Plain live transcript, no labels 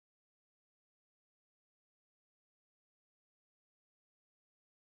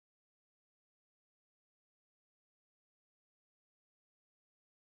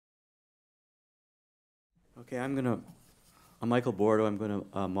Okay, I'm Michael Bordo. I'm going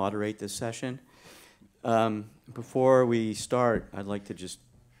to moderate this session. Before we start, I'd like to just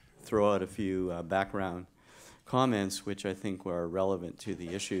throw out a few background comments, which I think are relevant to the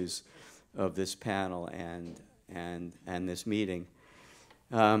issues of this panel and this meeting.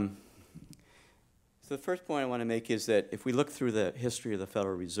 So the first point I want to make is that if we look through the history of the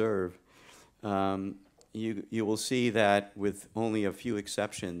Federal Reserve, you will see that with only a few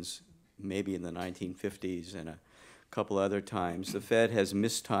exceptions, maybe in the 1950s and a couple other times, the Fed has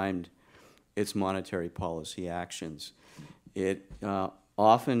mistimed its monetary policy actions. It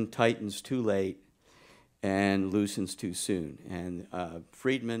often tightens too late and loosens too soon. And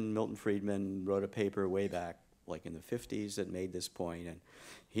Milton Friedman wrote a paper way back, like in the 50s, that made this point, and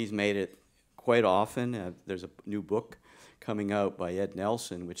he's made it quite often. There's a new book coming out by Ed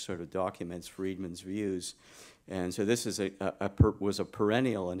Nelson, which sort of documents Friedman's views. And so this is was a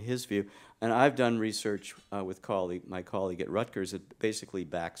perennial in his view. And I've done research with my colleague at Rutgers that basically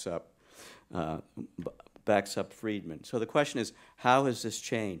backs up Friedman. So the question is, how has this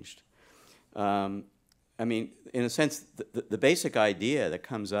changed? I mean, in a sense, the basic idea that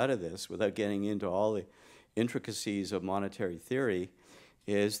comes out of this, without getting into all the intricacies of monetary theory,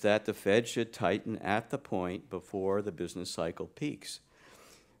 is that the Fed should tighten at the point before the business cycle peaks.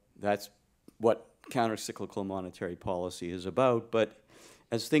 That's what countercyclical monetary policy is about, but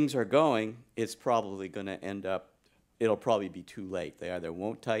as things are going, it's probably going to end up, it'll probably be too late. They either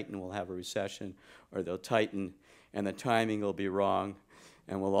won't tighten, we'll have a recession, or they'll tighten and the timing will be wrong,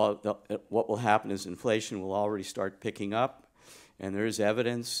 and what will happen is inflation will already start picking up, and there is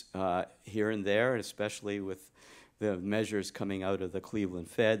evidence here and there, especially with the measures coming out of the Cleveland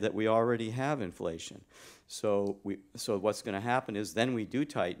Fed, that we already have inflation. So what's going to happen is then we do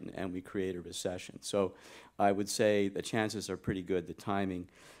tighten and we create a recession. So I would say the chances are pretty good the timing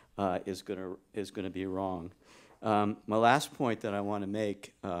is going to be wrong. My last point that I want to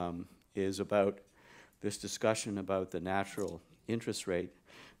make is about this discussion about the natural interest rate,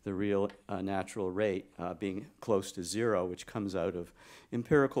 the real natural rate being close to zero, which comes out of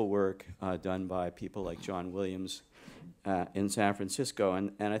empirical work done by people like John Williams in San Francisco,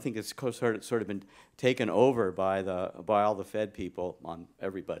 and I think it's sort of been taken over by all the Fed people, on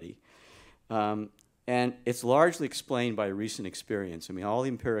everybody, and it's largely explained by recent experience. I mean, all the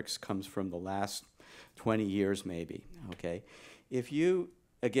empirics comes from the last 20 years, maybe. Okay, if you,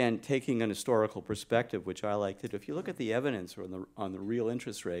 again, taking an historical perspective, which I like to do, if you look at the evidence on the real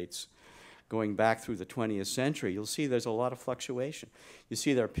interest rates going back through the 20th century, you'll see there's a lot of fluctuation. You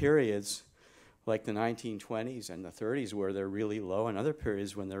see there are periods like the 1920s and the 30s where they're really low, and other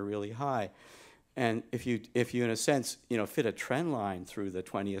periods when they're really high. And if you in a sense, fit a trend line through the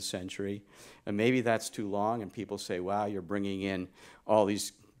 20th century, and maybe that's too long, and people say, wow, you're bringing in all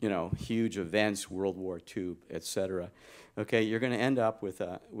these, huge events, World War II, et cetera. Okay, you're going to end up with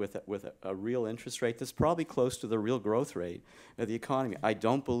a real interest rate that's probably close to the real growth rate of the economy. I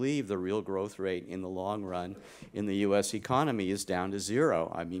don't believe the real growth rate in the long run in the U.S. economy is down to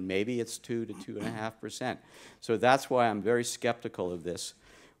zero. I mean, maybe it's 2 to 2.5%. So that's why I'm very skeptical of this.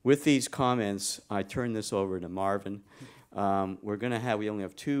 With these comments, I turn this over to Marvin. We only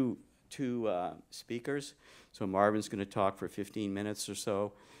have two speakers. So Marvin's going to talk for 15 minutes or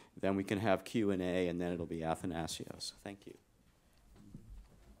so. Then we can have Q&A, and then it'll be Athanasios. Thank you.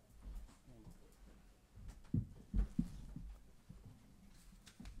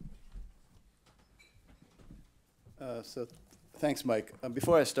 So thanks, Mike.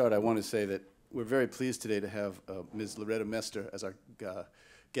 Before I start, I want to say that we're very pleased today to have Ms. Loretta Mester as our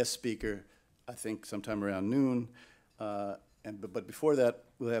guest speaker, I think sometime around noon. But before that,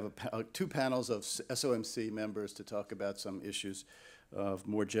 we'll have two panels of SOMC members to talk about some issues of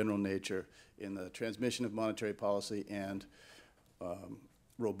more general nature in the transmission of monetary policy and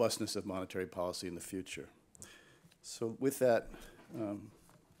robustness of monetary policy in the future. So with that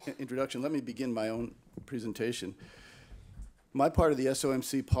introduction, let me begin my own presentation. My part of the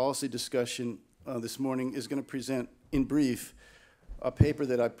SOMC policy discussion this morning is going to present, in brief, a paper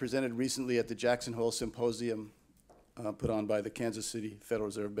that I presented recently at the Jackson Hole Symposium put on by the Kansas City Federal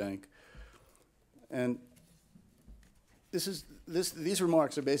Reserve Bank. And these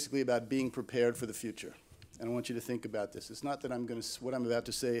remarks are basically about being prepared for the future. And I want you to think about this. It's not that what I'm about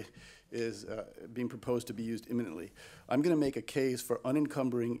to say is being proposed to be used imminently. I'm going to make a case for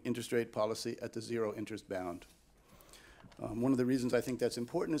unencumbering interest rate policy at the zero interest bound. One of the reasons I think that's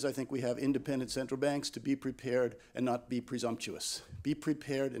important is I think we have independent central banks to be prepared and not be presumptuous. Be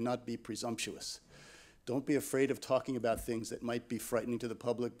prepared and not be presumptuous. Don't be afraid of talking about things that might be frightening to the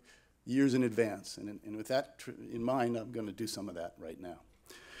public years in advance. And with that in mind, I'm going to do some of that right now.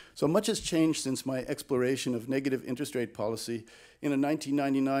 So much has changed since my exploration of negative interest rate policy in a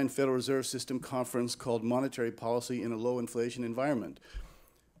 1999 Federal Reserve System conference called Monetary Policy in a Low Inflation Environment.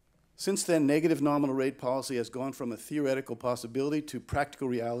 Since then, negative nominal rate policy has gone from a theoretical possibility to practical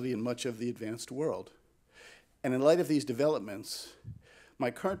reality in much of the advanced world. And in light of these developments,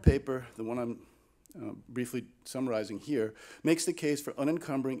 my current paper, the one I'm briefly summarizing here, makes the case for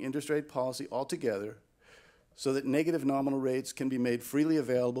unencumbering interest rate policy altogether so that negative nominal rates can be made freely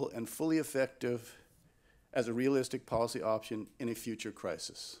available and fully effective as a realistic policy option in a future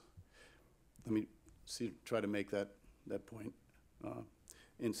crisis. Let me try to make that point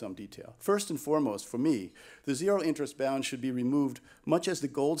in some detail. First and foremost, for me, the zero interest bound should be removed much as the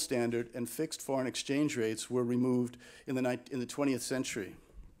gold standard and fixed foreign exchange rates were removed in the 20th century.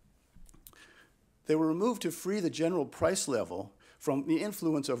 They were removed to free the general price level from the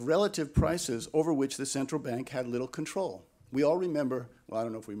influence of relative prices over which the central bank had little control. We all remember, well, I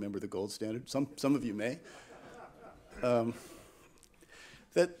don't know if we remember the gold standard, some of you may,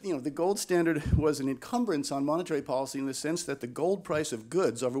 that the gold standard was an encumbrance on monetary policy in the sense that the gold price of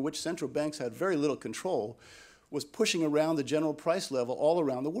goods over which central banks had very little control was pushing around the general price level all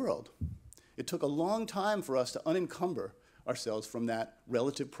around the world. It took a long time for us to unencumber ourselves from that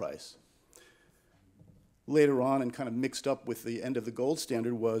relative price. Later on, and kind of mixed up with the end of the gold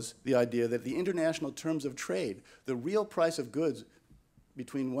standard, was the idea that the international terms of trade, the real price of goods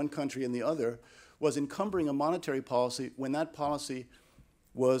between one country and the other, was encumbering a monetary policy when that policy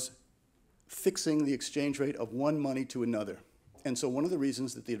was fixing the exchange rate of one money to another. And so one of the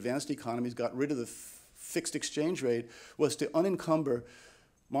reasons that the advanced economies got rid of the fixed exchange rate was to unencumber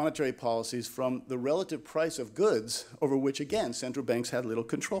monetary policies from the relative price of goods over which, again, central banks had little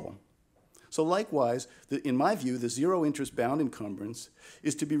control. So likewise, in my view, the zero interest bound encumbrance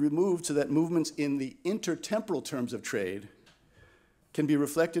is to be removed so that movements in the intertemporal terms of trade can be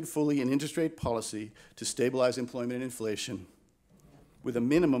reflected fully in interest rate policy to stabilize employment and inflation with a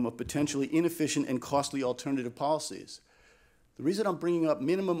minimum of potentially inefficient and costly alternative policies. The reason I'm bringing up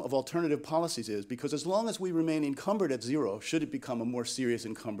minimum of alternative policies is because as long as we remain encumbered at zero, should it become a more serious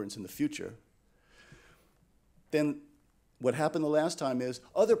encumbrance in the future, then what happened the last time is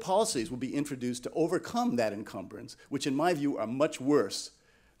other policies will be introduced to overcome that encumbrance, which in my view are much worse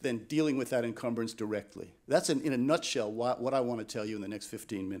than dealing with that encumbrance directly. That's in a nutshell what I want to tell you in the next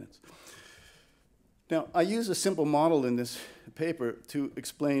 15 minutes. Now, I use a simple model in this paper to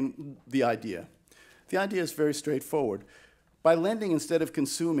explain the idea. The idea is very straightforward. By lending instead of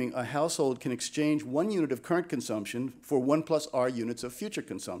consuming, a household can exchange 1 unit of current consumption for 1 plus R units of future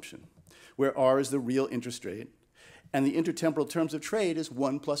consumption, where R is the real interest rate, and the intertemporal terms of trade is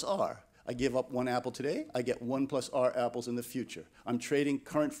 1 plus R. I give up 1 apple today, I get 1 plus R apples in the future. I'm trading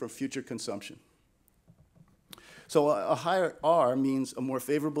current for future consumption. So a higher R means a more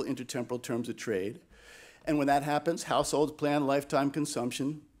favorable intertemporal terms of trade. And when that happens, households plan lifetime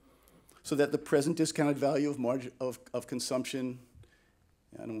consumption so that the present discounted value of consumption,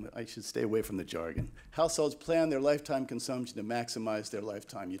 I should stay away from the jargon. Households plan their lifetime consumption to maximize their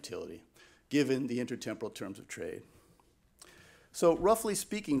lifetime utility, given the intertemporal terms of trade. So roughly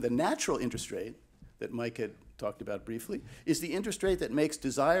speaking, the natural interest rate that Mike had talked about briefly is the interest rate that makes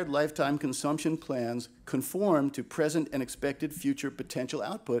desired lifetime consumption plans conform to present and expected future potential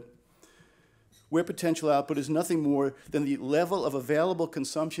output, where potential output is nothing more than the level of available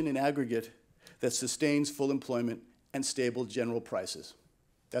consumption in aggregate that sustains full employment and stable general prices.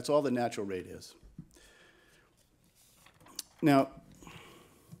 That's all the natural rate is. Now,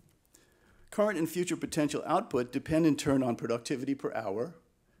 current and future potential output depend in turn on productivity per hour,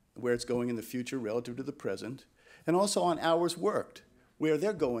 where it's going in the future relative to the present, and also on hours worked, where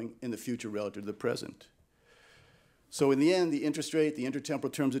they're going in the future relative to the present. So in the end, the interest rate, the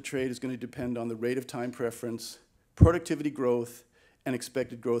intertemporal terms of trade is going to depend on the rate of time preference, productivity growth, and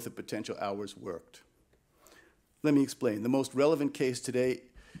expected growth of potential hours worked. Let me explain. The most relevant case today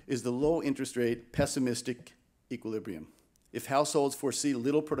is the low interest rate pessimistic equilibrium. If households foresee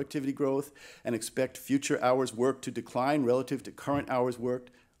little productivity growth and expect future hours worked to decline relative to current hours worked,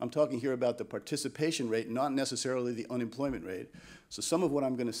 I'm talking here about the participation rate, not necessarily the unemployment rate. So some of what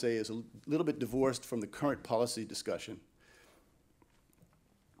I'm going to say is a little bit divorced from the current policy discussion.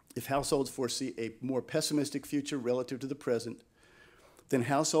 If households foresee a more pessimistic future relative to the present, then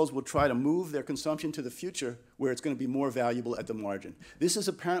households will try to move their consumption to the future where it's going to be more valuable at the margin. This is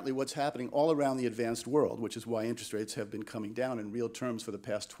apparently what's happening all around the advanced world, which is why interest rates have been coming down in real terms for the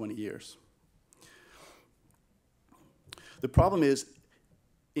past 20 years. The problem is,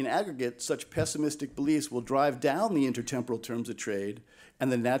 in aggregate, such pessimistic beliefs will drive down the intertemporal terms of trade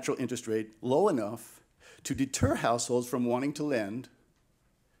and the natural interest rate low enough to deter households from wanting to lend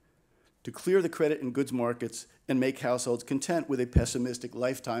to clear the credit and goods markets and make households content with a pessimistic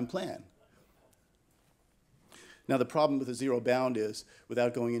lifetime plan. Now, the problem with the zero bound is,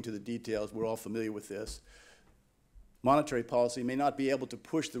 without going into the details, we're all familiar with this, monetary policy may not be able to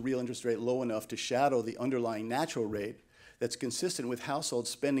push the real interest rate low enough to shadow the underlying natural rate that's consistent with households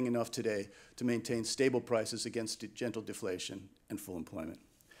spending enough today to maintain stable prices against gentle deflation and full employment.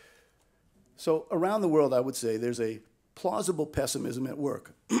 So around the world, I would say there's a plausible pessimism at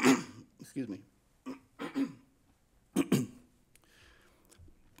work. Excuse me.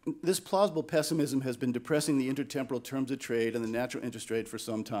 This plausible pessimism has been depressing the intertemporal terms of trade and the natural interest rate for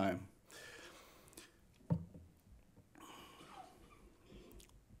some time.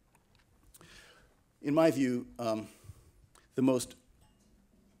 In my view, the most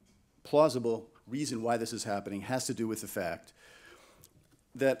plausible reason why this is happening has to do with the fact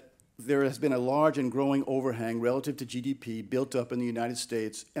that there has been a large and growing overhang relative to GDP built up in the United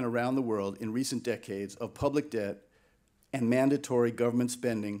States and around the world in recent decades of public debt and mandatory government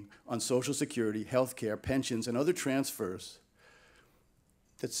spending on Social Security, health care, pensions, and other transfers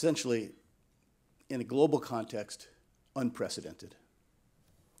that's essentially, in a global context, unprecedented.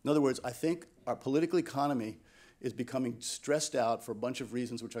 In other words, I think our political economy is becoming stressed out for a bunch of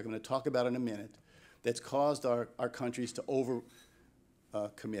reasons, which I'm going to talk about in a minute, that's caused our countries to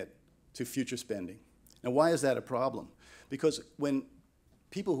over-commit to future spending. Now, why is that a problem? Because when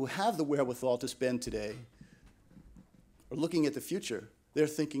people who have the wherewithal to spend today are looking at the future, they're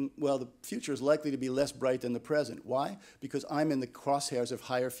thinking, well, the future is likely to be less bright than the present. Why? Because I'm in the crosshairs of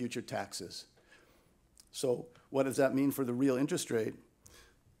higher future taxes. So what does that mean for the real interest rate?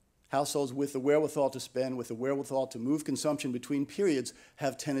 Households with the wherewithal to spend, with the wherewithal to move consumption between periods,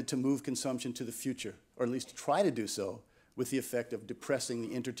 have tended to move consumption to the future, or at least try to do so, with the effect of depressing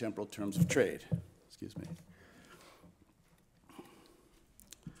the intertemporal terms of trade. Excuse me.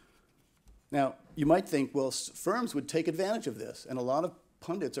 Now, you might think, well, firms would take advantage of this, and a lot of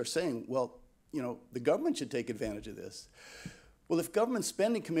pundits are saying, well, you know, the government should take advantage of this. Well, if government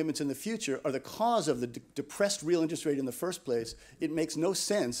spending commitments in the future are the cause of the depressed real interest rate in the first place, it makes no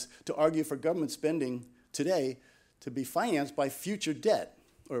sense to argue for government spending today to be financed by future debt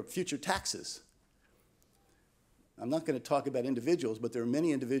or future taxes. I'm not going to talk about individuals, but there are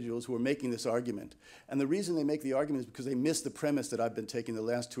many individuals who are making this argument. And the reason they make the argument is because they miss the premise that I've been taking the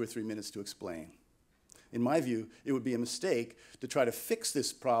last 2 or 3 minutes to explain. In my view, it would be a mistake to try to fix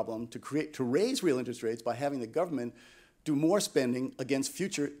this problem, to raise real interest rates by having the government do more spending against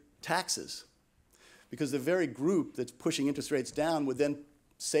future taxes. Because the very group that's pushing interest rates down would then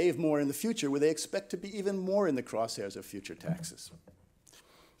save more in the future, where they expect to be even more in the crosshairs of future taxes.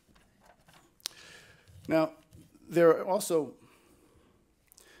 Now, there are also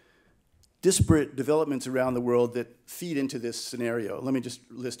disparate developments around the world that feed into this scenario. Let me just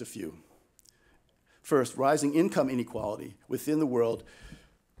list a few. First, rising income inequality within the world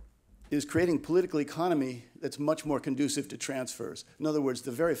is creating a political economy that's much more conducive to transfers. In other words,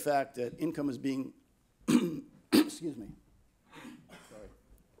 the very fact that income is being, excuse me,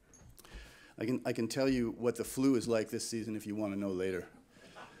 sorry. I can tell you what the flu is like this season if you want to know later.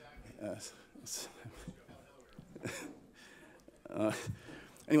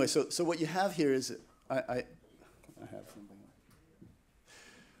 Anyway, so what you have here is, I have something.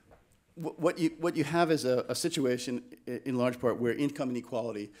 What you have is a situation, in large part, where income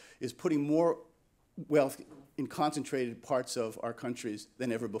inequality is putting more wealth in concentrated parts of our countries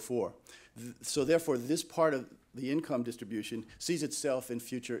than ever before. So therefore, this part of the income distribution sees itself in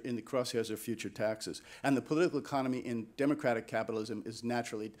the crosshairs of future taxes. And the political economy in democratic capitalism is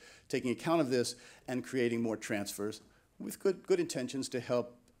naturally taking account of this and creating more transfers with good intentions to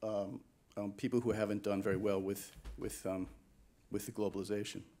help people who haven't done very well with the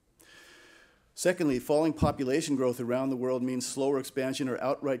globalization. Secondly, falling population growth around the world means slower expansion or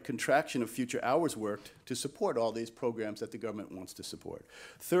outright contraction of future hours worked to support all these programs that the government wants to support.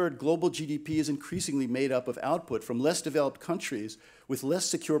 Third, global GDP is increasingly made up of output from less developed countries with less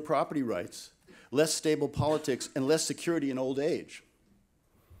secure property rights, less stable politics, and less security in old age.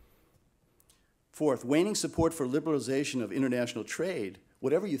 Fourth, waning support for liberalization of international trade,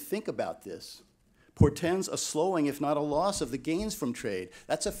 whatever you think about this, portends a slowing, if not a loss, of the gains from trade.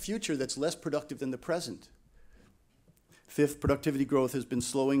 That's a future that's less productive than the present. Fifth, productivity growth has been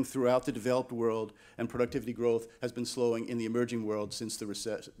slowing throughout the developed world, and productivity growth has been slowing in the emerging world since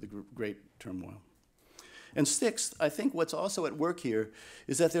the great turmoil. And sixth, I think what's also at work here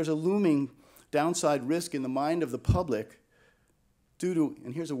is that there's a looming downside risk in the mind of the public due to,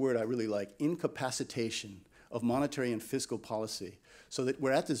 and here's a word I really like, incapacitation of monetary and fiscal policy, so that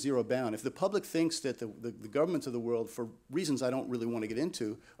we're at the zero bound. If the public thinks that the governments of the world, for reasons I don't really want to get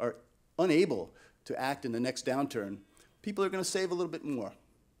into, are unable to act in the next downturn, people are going to save a little bit more.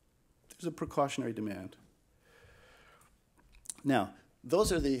 There's a precautionary demand. Now,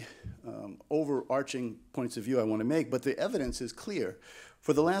 those are the overarching points of view I want to make, but the evidence is clear.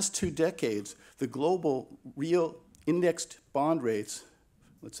 For the last 2 decades, the global real indexed bond rates,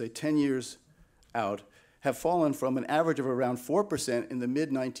 let's say 10 years out, have fallen from an average of around 4% in the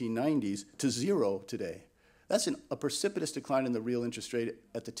mid-1990s to 0 today. That's a precipitous decline in the real interest rate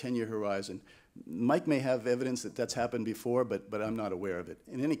at the 10-year horizon. Mike may have evidence that that's happened before, but I'm not aware of it.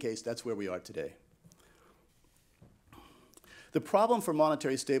 In any case, that's where we are today. The problem for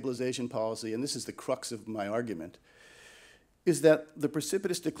monetary stabilization policy, and this is the crux of my argument, is that the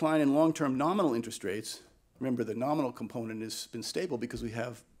precipitous decline in long-term nominal interest rates, remember the nominal component has been stable because we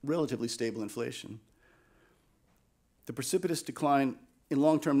have relatively stable inflation. The precipitous decline in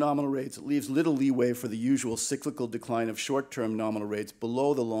long-term nominal rates leaves little leeway for the usual cyclical decline of short-term nominal rates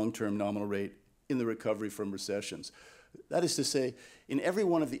below the long-term nominal rate in the recovery from recessions. That is to say, in every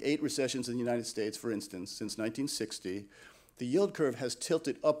one of the 8 recessions in the United States, for instance, since 1960, the yield curve has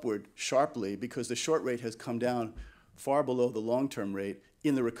tilted upward sharply because the short rate has come down far below the long-term rate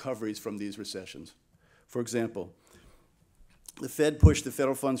in the recoveries from these recessions. For example, the Fed pushed the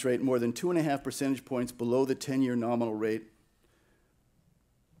federal funds rate more than 2.5 percentage points below the 10-year nominal rate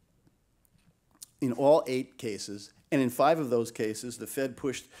in all 8 cases, and in 5 of those cases, the Fed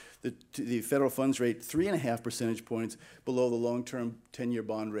pushed the federal funds rate 3.5 percentage points below the long-term 10-year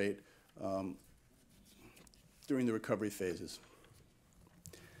bond rate during the recovery phases.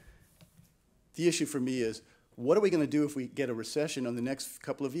 The issue for me is, what are we going to do if we get a recession in the next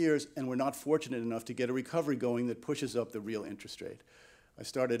couple of years and we're not fortunate enough to get a recovery going that pushes up the real interest rate? I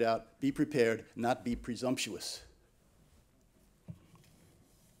started out, be prepared, not be presumptuous.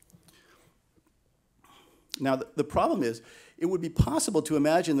 Now, the problem is, it would be possible to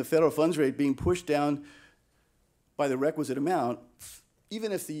imagine the federal funds rate being pushed down by the requisite amount,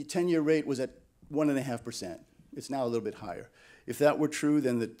 even if the 10-year rate was at 1.5%. It's now a little bit higher. If that were true,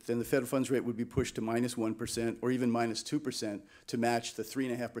 then the federal funds rate would be pushed to -1% or even -2% to match the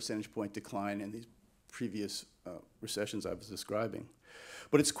 3.5 percentage point decline in these previous recessions I was describing.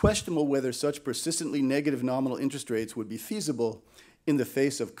 But it's questionable whether such persistently negative nominal interest rates would be feasible in the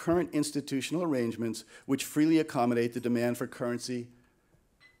face of current institutional arrangements which freely accommodate the demand for currency,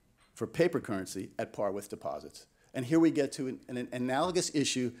 for paper currency, at par with deposits. And here we get to an analogous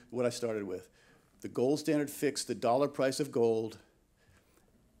issue, what I started with. The gold standard fixed the dollar price of gold.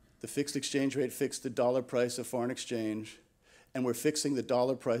 The fixed exchange rate fixed the dollar price of foreign exchange. And we're fixing the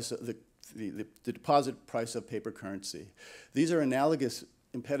dollar price, the deposit price of paper currency. These are analogous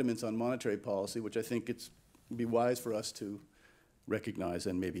impediments on monetary policy, which I think it'd be wise for us to recognize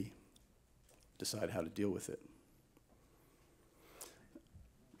and maybe decide how to deal with it.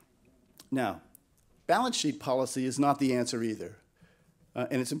 Now, balance sheet policy is not the answer either.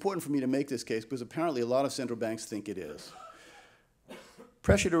 And it's important for me to make this case because apparently a lot of central banks think it is.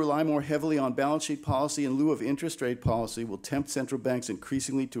 Pressure to rely more heavily on balance sheet policy in lieu of interest rate policy will tempt central banks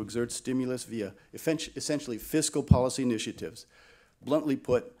increasingly to exert stimulus via essentially fiscal policy initiatives. Bluntly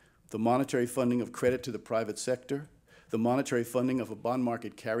put, the monetary funding of credit to the private sector, the monetary funding of a bond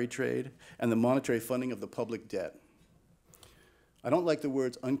market carry trade, and the monetary funding of the public debt. I don't like the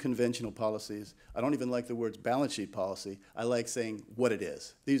words unconventional policies. I don't even like the words balance sheet policy. I like saying what it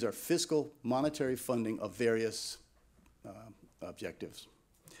is. These are fiscal monetary funding of various objectives.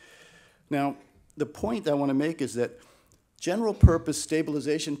 Now, the point I want to make is that general purpose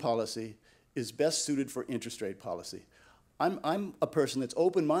stabilization policy is best suited for interest rate policy. I'm a person that's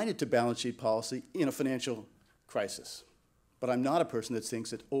open-minded to balance sheet policy in a financial crisis. But I'm not a person that thinks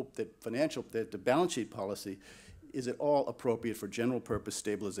that the balance sheet policy is at all appropriate for general purpose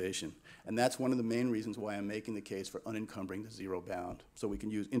stabilization. And that's one of the main reasons why I'm making the case for unencumbering the zero bound, so we can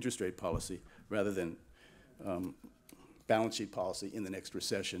use interest rate policy rather than balance sheet policy in the next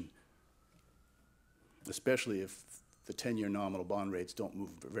recession, especially if the 10-year nominal bond rates don't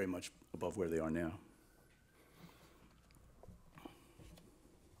move very much above where they are now.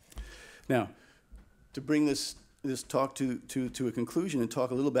 Now, to bring this talk to a conclusion and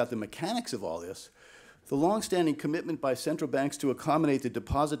talk a little about the mechanics of all this, the longstanding commitment by central banks to accommodate the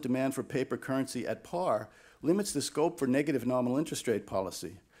deposit demand for paper currency at par limits the scope for negative nominal interest rate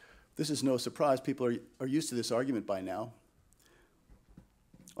policy. This is no surprise. People are used to this argument by now.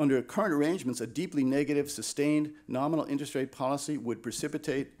 Under current arrangements, a deeply negative, sustained nominal interest rate policy would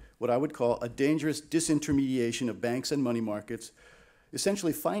precipitate what I would call a dangerous disintermediation of banks and money markets,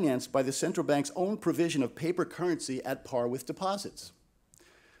 essentially financed by the central bank's own provision of paper currency at par with deposits.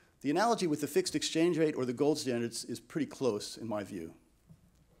 The analogy with the fixed exchange rate or the gold standards is pretty close, in my view.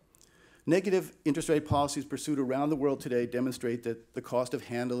 Negative interest rate policies pursued around the world today demonstrate that the cost of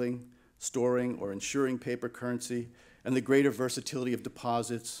handling, storing, or insuring paper currency and the greater versatility of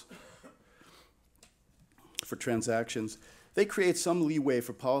deposits for transactions, they create some leeway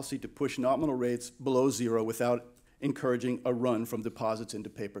for policy to push nominal rates below zero without encouraging a run from deposits into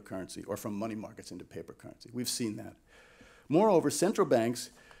paper currency or from money markets into paper currency. We've seen that. Moreover, central banks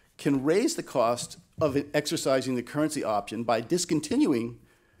can raise the cost of exercising the currency option by discontinuing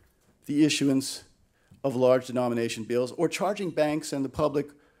the issuance of large denomination bills or charging banks and the public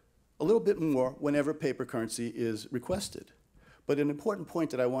a little bit more whenever paper currency is requested. But an important point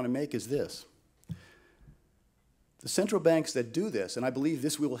that I want to make is this. The central banks that do this, and I believe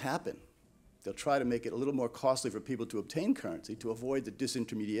this will happen, they'll try to make it a little more costly for people to obtain currency to avoid the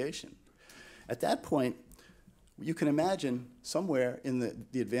disintermediation. At that point, you can imagine somewhere in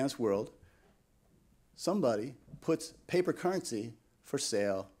the advanced world, somebody puts paper currency for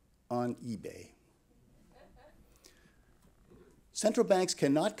sale on eBay. Central banks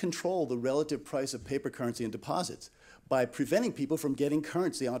cannot control the relative price of paper currency and deposits by preventing people from getting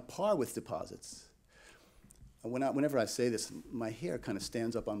currency on par with deposits. Whenever I say this, my hair kind of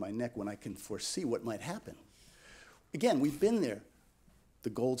stands up on my neck when I can foresee what might happen. Again, we've been there. The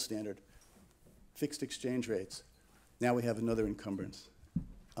gold standard, fixed exchange rates. Now we have another encumbrance.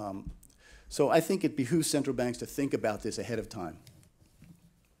 So I think it behooves central banks to think about this ahead of time.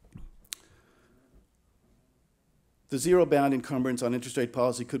 The zero-bound encumbrance on interest rate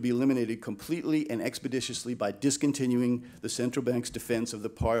policy could be eliminated completely and expeditiously by discontinuing the central bank's defense of the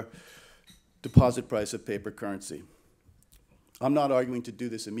par deposit price of paper currency. I'm not arguing to do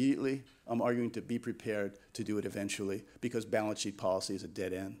this immediately. I'm arguing to be prepared to do it eventually because balance sheet policy is a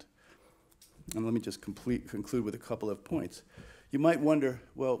dead end. And let me just conclude with a couple of points. You might wonder,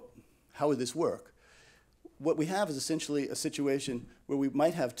 well, how would this work? What we have is essentially a situation where we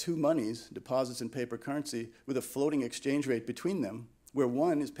might have two monies, deposits and paper currency, with a floating exchange rate between them, where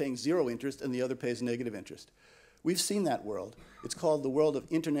one is paying zero interest and the other pays negative interest. We've seen that world. It's called the world of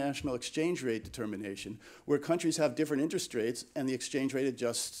international exchange rate determination, where countries have different interest rates and the exchange rate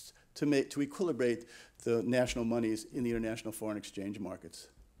adjusts to equilibrate the national monies in the international foreign exchange markets.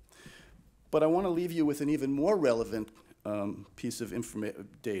 But I want to leave you with an even more relevant piece of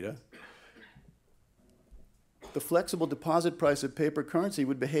data. The flexible deposit price of paper currency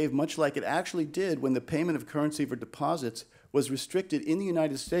would behave much like it actually did when the payment of currency for deposits was restricted in the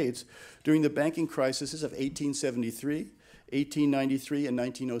United States during the banking crises of 1873, 1893, and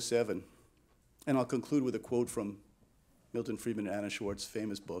 1907. And I'll conclude with a quote from Milton Friedman and Anna Schwartz's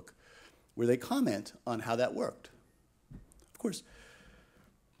famous book, where they comment on how that worked. Of course.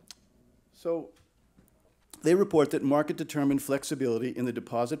 So they report that market-determined flexibility in the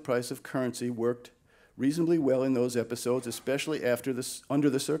deposit price of currency worked reasonably well in those episodes, especially under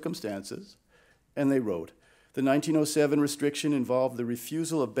the circumstances. And they wrote, the 1907 restriction involved the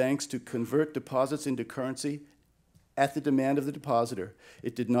refusal of banks to convert deposits into currency at the demand of the depositor.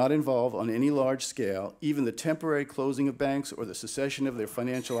 It did not involve, on any large scale, even the temporary closing of banks or the cessation of their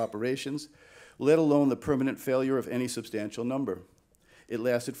financial operations, let alone the permanent failure of any substantial number. It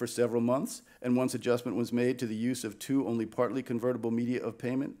lasted for several months, and once adjustment was made to the use of two only partly convertible media of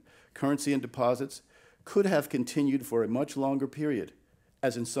payment, currency and deposits, could have continued for a much longer period,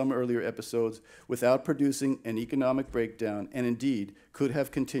 as in some earlier episodes, without producing an economic breakdown, and indeed could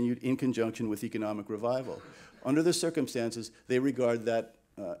have continued in conjunction with economic revival. Under the circumstances, they regard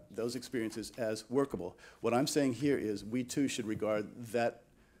those experiences as workable. What I'm saying here is we too should regard that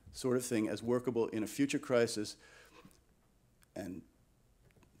sort of thing as workable in a future crisis and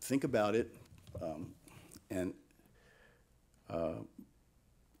think about it.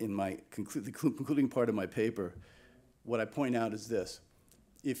 In the concluding part of my paper, what I point out is this.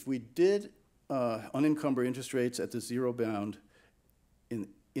 If we did unencumber interest rates at the zero bound in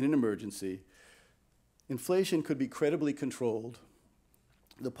an emergency, inflation could be credibly controlled.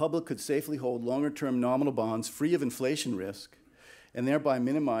 The public could safely hold longer-term nominal bonds free of inflation risk and thereby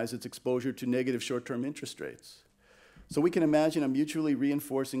minimize its exposure to negative short-term interest rates. So we can imagine a mutually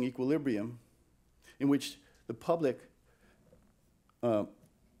reinforcing equilibrium in which the public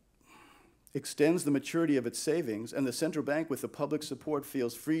extends the maturity of its savings, and the central bank, with the public support,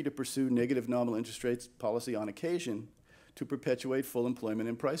 feels free to pursue negative nominal interest rates policy on occasion to perpetuate full employment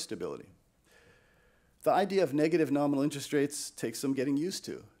and price stability. The idea of negative nominal interest rates takes some getting used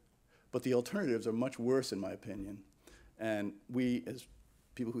to, but the alternatives are much worse, in my opinion. And we, as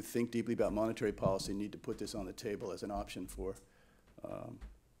people who think deeply about monetary policy, need to put this on the table as an option for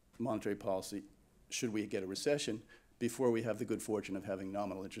monetary policy should we get a recession, before we have the good fortune of having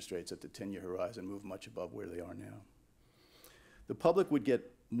nominal interest rates at the 10-year horizon move much above where they are now. The public would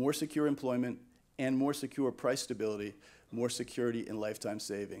get more secure employment and more secure price stability, more security in lifetime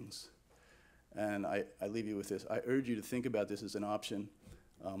savings. And I leave you with this. I urge you to think about this as an option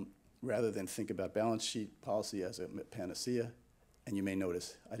rather than think about balance sheet policy as a panacea. And you may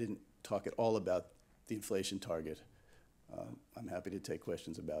notice I didn't talk at all about the inflation target. I'm happy to take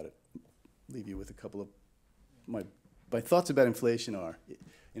questions about it. Leave you with a couple of my thoughts about inflation are,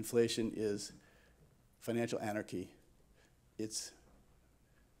 inflation is financial anarchy. It's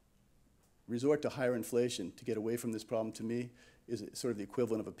resort to higher inflation to get away from this problem, to me, is sort of the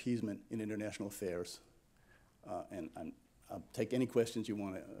equivalent of appeasement in international affairs. And I'll take any questions you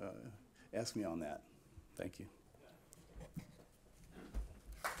want to ask me on that. Thank you.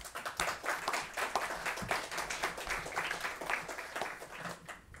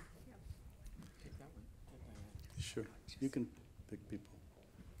 Sure, you can pick people.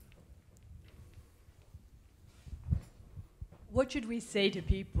 What should we say to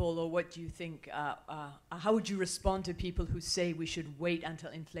people, or what do you think, how would you respond to people who say we should wait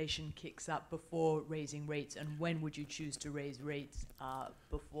until inflation kicks up before raising rates, and when would you choose to raise rates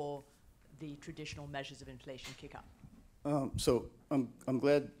before the traditional measures of inflation kick up? So I'm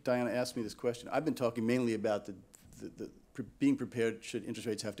glad Diana asked me this question. I've been talking mainly about being prepared should interest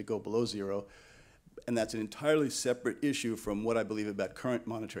rates have to go below zero, and that's an entirely separate issue from what I believe about current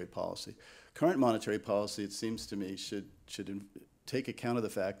monetary policy. Current monetary policy, it seems to me, should take account of the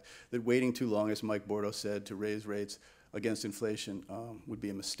fact that waiting too long, as Mike Bordo said, to raise rates against inflation would be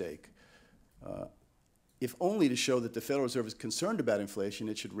a mistake. If only to show that the Federal Reserve is concerned about inflation,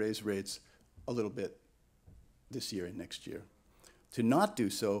 it should raise rates a little bit this year and next year. To not do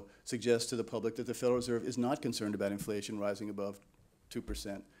so suggests to the public that the Federal Reserve is not concerned about inflation rising above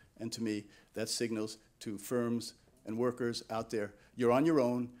 2%. And to me, that signals to firms and workers out there, you're on your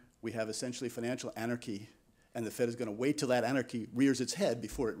own. We have essentially financial anarchy, and the Fed is going to wait till that anarchy rears its head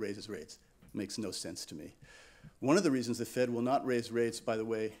before it raises rates. Makes no sense to me. One of the reasons the Fed will not raise rates, by the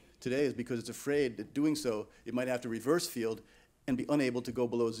way, today is because it's afraid that doing so, it might have to reverse field and be unable to go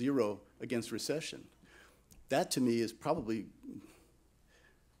below zero against recession. That, to me, is probably,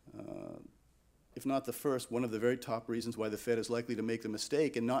 if not the first, one of the very top reasons why the Fed is likely to make the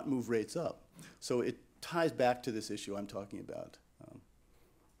mistake and not move rates up. So it ties back to this issue I'm talking about.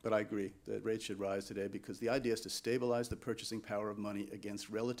 But I agree that rates should rise today because the idea is to stabilize the purchasing power of money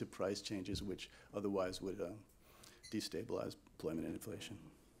against relative price changes, which otherwise would destabilize employment and inflation.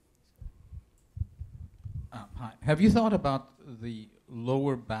 Hi. Have you thought about the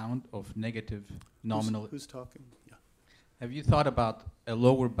lower bound of negative nominal? Who's talking? Yeah. Have you thought about a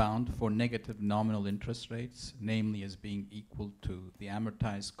lower bound for negative nominal interest rates, namely as being equal to the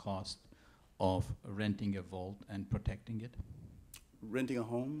amortized cost of renting a vault and protecting it? Renting a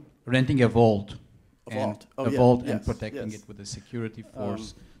home? Renting a vault. A vault. Oh, a yeah. vault Yes. and protecting Yes. it with a security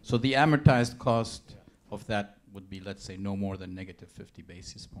force. So the amortized cost of that would be, let's say, no more than negative 50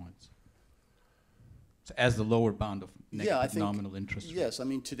 basis points. So as the lower bound of negative nominal interest rates. Yes, I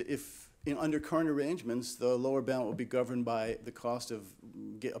mean, under current arrangements, the lower bound will be governed by the cost of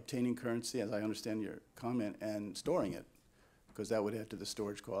obtaining currency, as I understand your comment, and storing it, because that would add to the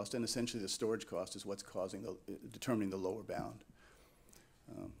storage cost, and essentially the storage cost is what's determining the lower bound.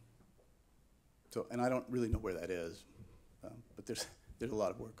 And I don't really know where that is, but there's a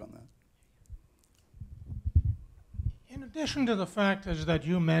lot of work on that. In addition to the factors that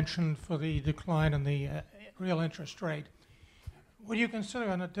you mentioned for the decline in the real interest rate, would you consider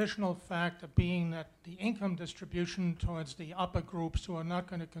an additional factor being that the income distribution towards the upper groups who are not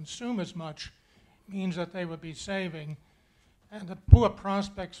going to consume as much means that they would be saving, and the poor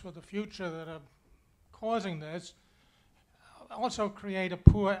prospects for the future that are causing this also create a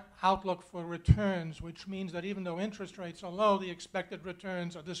poor outlook for returns, which means that even though interest rates are low, the expected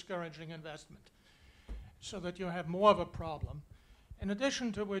returns are discouraging investment, so that you have more of a problem. In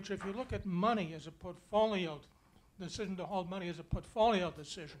addition to which, if you look at money as a portfolio decision, to hold money as a portfolio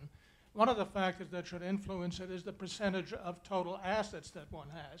decision, one of the factors that should influence it is the percentage of total assets that one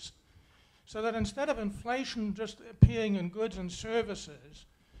has. So that instead of inflation just appearing in goods and services,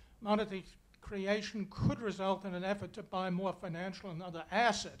 monetary creation could result in an effort to buy more financial and other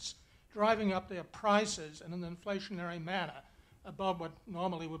assets, driving up their prices in an inflationary manner above what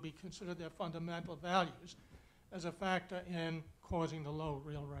normally would be considered their fundamental values as a factor in causing the low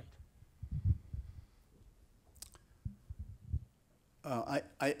real rate.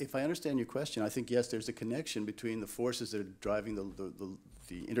 If I understand your question, I think, yes, there's a connection between the forces that are driving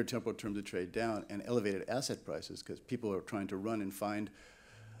the intertemporal terms of trade down and elevated asset prices, because people are trying to run and find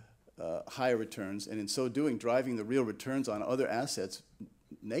higher returns, and in so doing, driving the real returns on other assets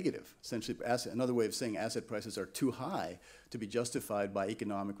negative. Essentially, another way of saying asset prices are too high to be justified by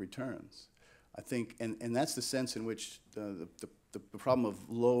economic returns. I think, and that's the sense in which the problem of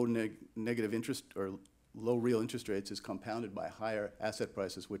low negative interest or low real interest rates is compounded by higher asset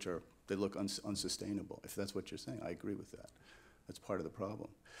prices, which they look unsustainable. If that's what you're saying, I agree with that. That's part of the problem.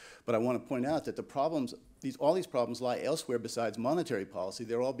 But I want to point out that the problems, all these problems lie elsewhere besides monetary policy.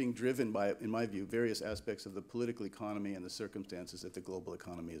 They're all being driven by, in my view, various aspects of the political economy and the circumstances that the global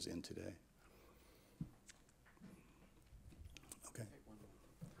economy is in today. Okay.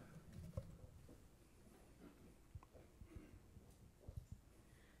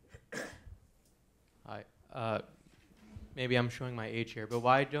 Hi. Maybe I'm showing my age here, but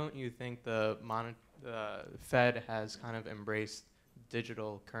why don't you think the Fed has kind of embraced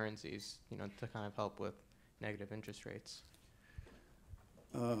digital currencies, to kind of help with negative interest rates?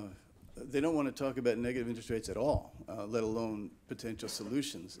 They don't want to talk about negative interest rates at all, let alone potential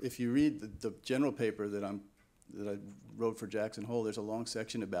solutions. If you read the general paper that I wrote for Jackson Hole, there's a long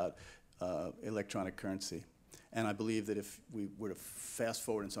section about electronic currency. And I believe that if we were to fast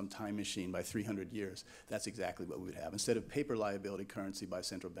forward in some time machine by 300 years, that's exactly what we would have. Instead of paper liability currency by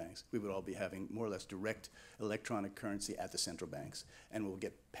central banks, we would all be having more or less direct electronic currency at the central banks, and we'll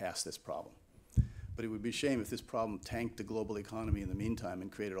get past this problem. But it would be a shame if this problem tanked the global economy in the meantime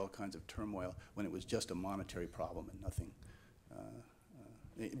and created all kinds of turmoil when it was just a monetary problem and nothing.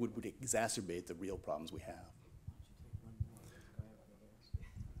 It would exacerbate the real problems we have.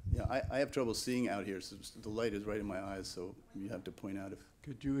 Yeah, I have trouble seeing out here, so the light is right in my eyes, so you have to point out if...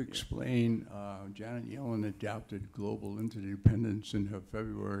 Could you explain, Janet Yellen adopted global interdependence in her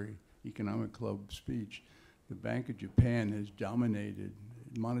February Economic Club speech. The Bank of Japan has dominated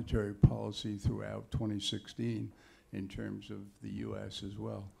monetary policy throughout 2016 in terms of the US as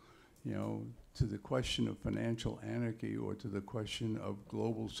well. To the question of financial anarchy or to the question of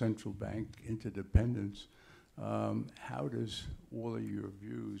global central bank interdependence, how does all of your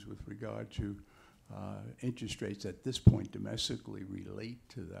views with regard to interest rates at this point domestically relate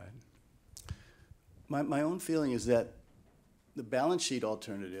to that? My own feeling is that the balance sheet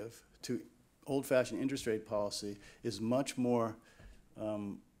alternative to old-fashioned interest rate policy is much more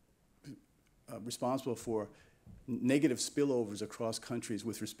responsible for negative spillovers across countries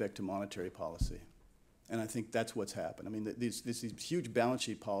with respect to monetary policy. And I think that's what's happened. I mean, these huge balance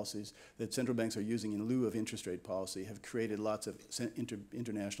sheet policies that central banks are using in lieu of interest rate policy have created lots of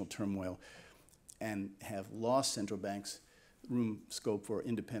international turmoil and have lost central banks scope for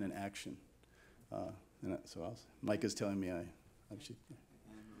independent action. So Mike is telling me I should.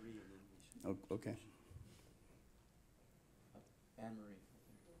 Oh, okay. Anne-Marie.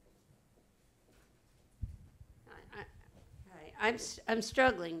 I'm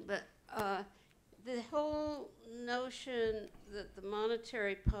struggling, but the whole notion that the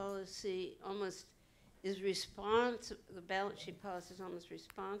monetary policy almost is responsible, the balance sheet policy is almost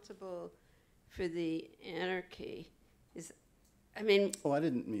responsible for the anarchy, is, I mean... Oh, I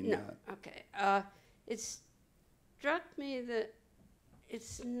didn't mean that. Okay. It struck me that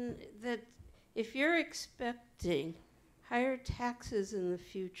that if you're expecting higher taxes in the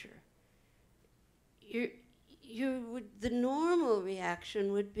future, the normal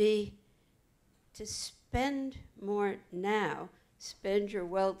reaction would be to spend more now, spend your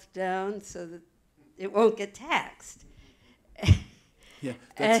wealth down so that it won't get taxed. Yeah.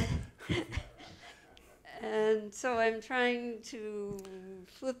 And so I'm trying to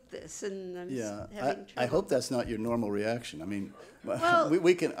flip this, and I'm having trouble. I hope that's not your normal reaction. I mean, well,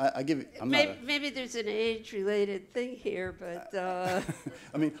 we can. I give you. Maybe there's an age-related thing here, but.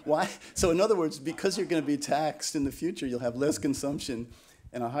 I mean, why? So in other words, because you're going to be taxed in the future, you'll have less consumption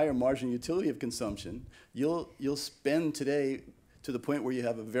and a higher marginal utility of consumption. You'll spend today to the point where you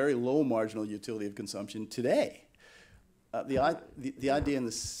have a very low marginal utility of consumption today. The idea in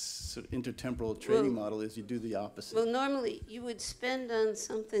this sort of intertemporal trading model is you do the opposite. Well, normally you would spend on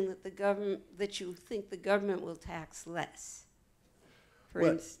something that you think the government will tax less. For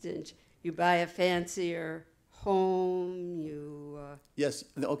instance, you buy a fancier home, you... Yes,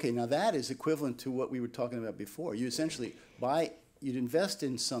 okay, now that is equivalent to what we were talking about before. You essentially you'd invest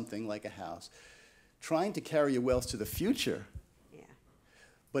in something like a house, trying to carry your wealth to the future.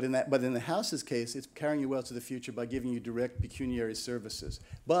 But in the house's case, it's carrying your wealth to the future by giving you direct pecuniary services.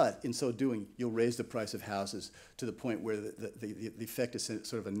 But in so doing, you'll raise the price of houses to the point where the effect is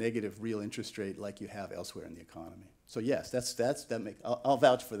sort of a negative real interest rate like you have elsewhere in the economy. So yes, I'll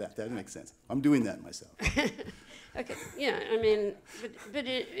vouch for that. That makes sense. I'm doing that myself. Okay, yeah, I mean, but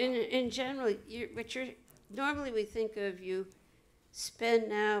in general, normally we think of you spend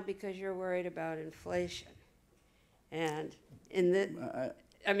now because you're worried about inflation. And in the...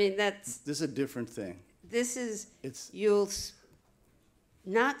 I mean, that's... This is a different thing. This is, you'll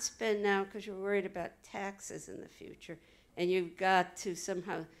not spend now because you're worried about taxes in the future, and you've got to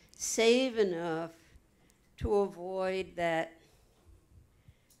somehow save enough to avoid that,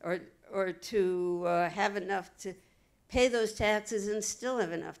 or to have enough to pay those taxes and still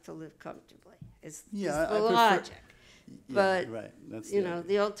have enough to live comfortably. Is the logic. But, right. That's you know,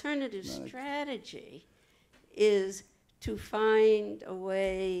 the alternative strategy is to find a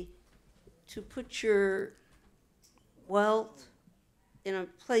way to put your wealth in a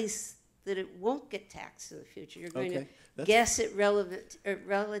place that it won't get taxed in the future. You're going to guess at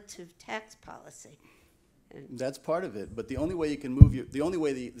relative tax policy. And that's part of it, but the only way you can move the only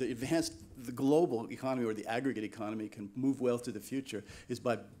way the global economy or the aggregate economy can move wealth to the future is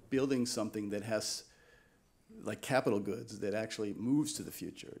by building something that has, like capital goods, that actually moves to the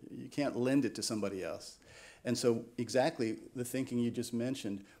future. You can't lend it to somebody else. And so exactly the thinking you just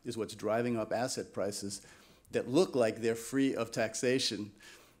mentioned is what's driving up asset prices that look like they're free of taxation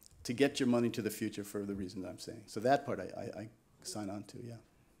to get your money to the future for the reason I'm saying. So that part I sign on to, yeah.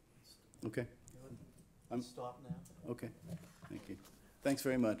 Okay. Stop now. Okay, thank you. Thanks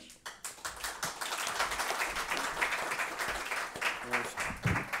very much.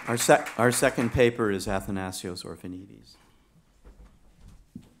 Our second paper is Athanasios Orphanides.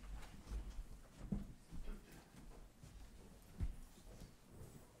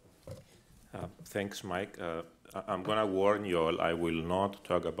 Thanks, Mike. I'm going to warn you all, I will not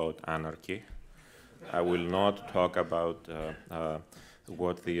talk about anarchy. I will not talk about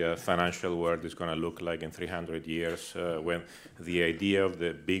what the financial world is going to look like in 300 years, when the idea of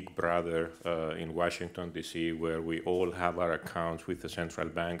the big brother in Washington, D.C., where we all have our accounts with the central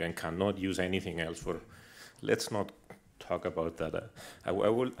bank and cannot use anything else for, let's not talk about that. I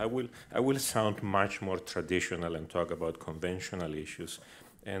will sound much more traditional and talk about conventional issues,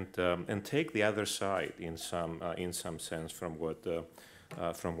 and take the other side in some sense from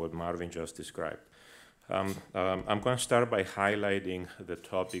what Marvin just described. I'm going to start by highlighting the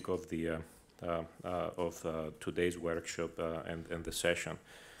topic of today's workshop and the session,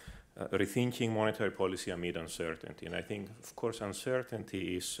 rethinking monetary policy amid uncertainty. And I think, of course,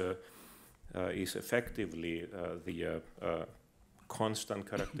 uncertainty is effectively the constant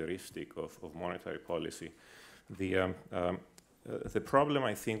characteristic of monetary policy. The problem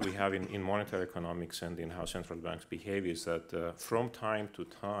I think we have in monetary economics and in how central banks behave is that from time to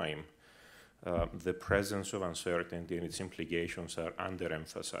time, the presence of uncertainty and its implications are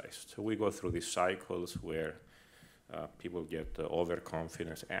underemphasized. So we go through these cycles where people get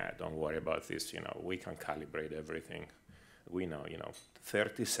overconfident. Don't worry about this. We can calibrate everything. We know,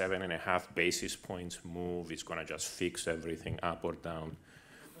 37.5 basis points move is going to just fix everything up or down.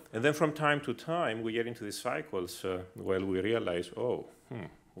 And then from time to time, we get into these cycles where we realize,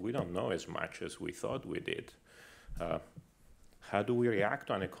 we don't know as much as we thought we did. How do we react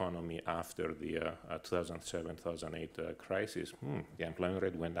to an economy after the 2007-2008 crisis? The employment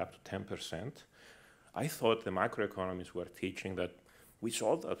rate went up to 10%. I thought the macroeconomists were teaching that we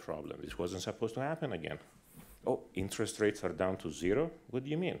solved that problem. This wasn't supposed to happen again. Interest rates are down to 0? What do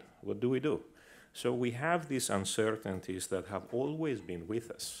you mean? What do we do? So we have these uncertainties that have always been with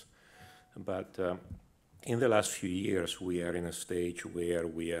us. But in the last few years, we are in a stage where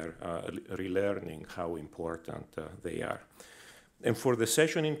we are relearning how important they are. And for the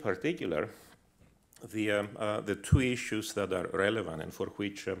session in particular, the two issues that are relevant and for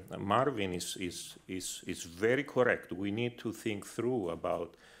which Marvin is very correct, we need to think through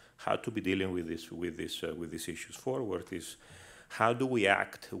about how to be dealing with these issues forward, is how do we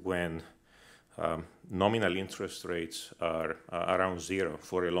act when nominal interest rates are around 0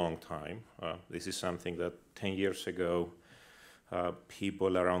 for a long time. This is something that 10 years ago,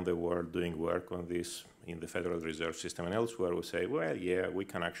 people around the world doing work on this in the Federal Reserve System and elsewhere would say, well, yeah, we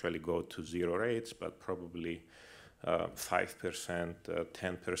can actually go to 0 rates, but probably 5%,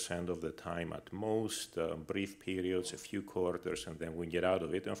 10% of the time at most, brief periods, a few quarters, and then we get out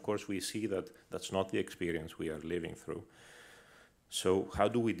of it. And of course, we see that that's not the experience we are living through. So how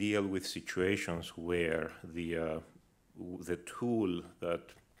do we deal with situations where the tool that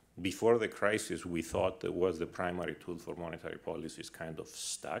before the crisis we thought was the primary tool for monetary policy is kind of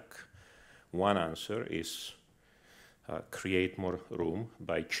stuck? One answer is create more room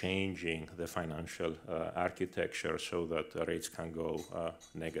by changing the financial architecture so that rates can go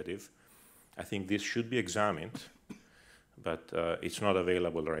negative. I think this should be examined, but it's not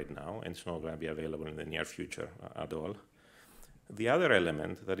available right now, and it's not going to be available in the near future at all. The other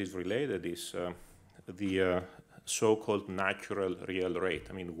element that is related is the so-called natural real rate.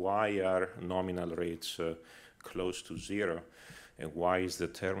 I mean, why are nominal rates close to 0? And why is the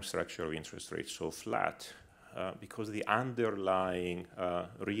term structure of interest rate so flat? Because the underlying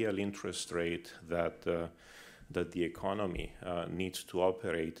real interest rate that the economy needs to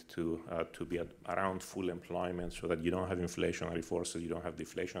operate to be around full employment, so that you don't have inflationary forces, you don't have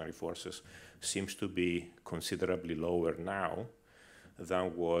deflationary forces, seems to be considerably lower now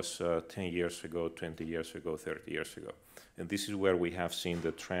than was 10 years ago, 20 years ago, 30 years ago. And this is where we have seen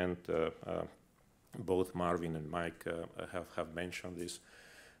the trend. Both Marvin and Mike have mentioned this.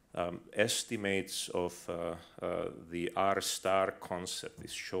 Estimates of the R* concept,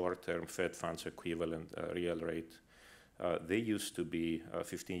 this short-term Fed funds equivalent real rate, they used to be,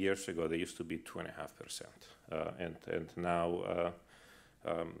 15 years ago, they used to be 2.5%. And now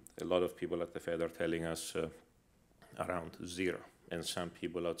a lot of people at the Fed are telling us around 0. And some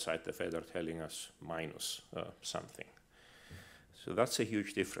people outside the Fed are telling us minus something. So that's a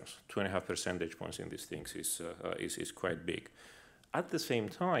huge difference. 2.5 percentage points in these things is quite big. At the same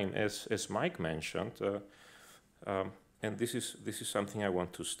time, as Mike mentioned, and this is something I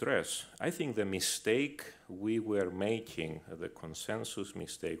want to stress, I think the mistake we were making, the consensus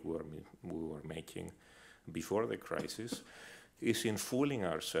mistake we were making before the crisis, is in fooling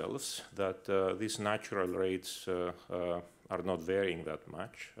ourselves that these natural rates are not varying that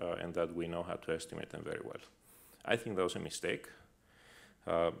much and that we know how to estimate them very well. I think that was a mistake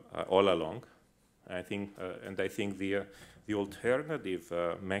all along. I think, and I think the alternative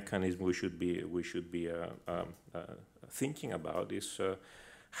mechanism we should be thinking about is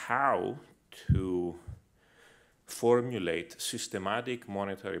how to formulate systematic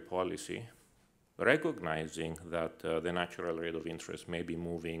monetary policy, recognizing that the natural rate of interest may be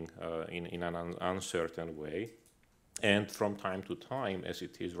moving in an uncertain way, and from time to time, as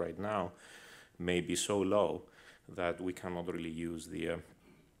it is right now, may be so low that we cannot really use the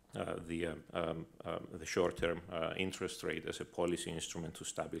short-term interest rate as a policy instrument to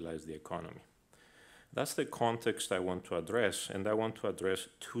stabilize the economy. That's the context I want to address, and I want to address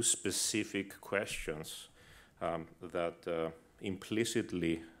two specific questions that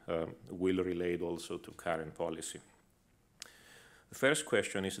implicitly will relate also to current policy. The first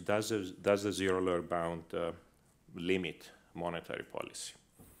question is, does the zero lower bound limit monetary policy?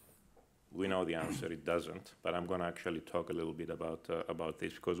 We know the answer, it doesn't, but I'm going to actually talk a little bit about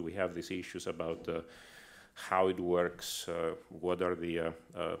this, because we have these issues about how it works, what are the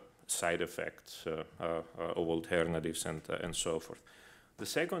side effects of alternatives, and so forth. The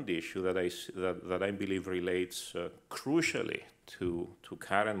second issue that I believe relates crucially to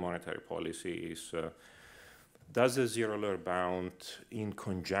current monetary policy is, does the zero lower bound, in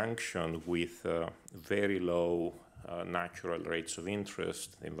conjunction with very low natural rates of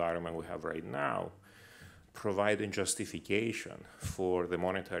interest, the environment we have right now, provide a justification for the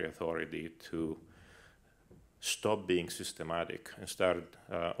monetary authority to stop being systematic and start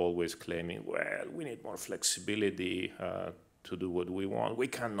always claiming, well, we need more flexibility to do what we want. We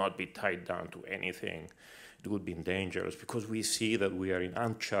cannot be tied down to anything. It would be dangerous because we see that we are in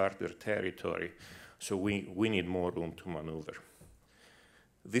uncharted territory, so we need more room to maneuver.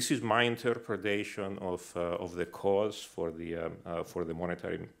 This is my interpretation of the cause for the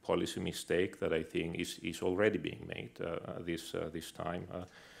monetary policy mistake that I think is already being made this time.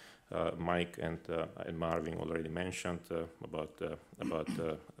 Mike and Marvin already mentioned about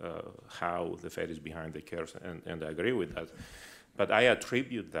how the Fed is behind the curve, and I agree with that. But I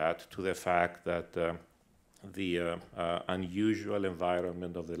attribute that to the fact that the unusual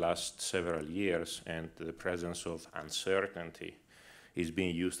environment of the last several years and the presence of uncertainty is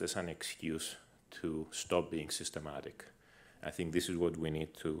being used as an excuse to stop being systematic. I think this is what we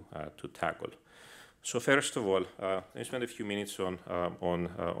need to tackle. So first of all, let me spend a few minutes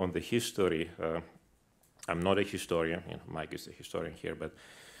on the history. I'm not a historian. You know, Mike is the historian here, but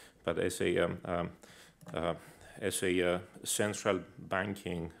as a central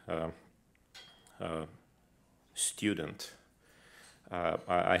banking student,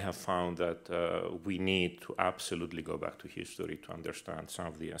 I have found that we need to absolutely go back to history to understand some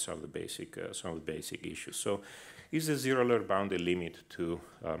of the basic issues. So, is the zero lower bound a limit to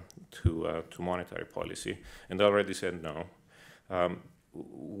monetary policy? And I already said no.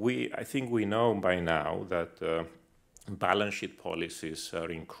 I think we know by now that balance sheet policies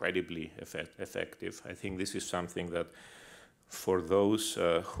are incredibly effective. I think this is something that, for those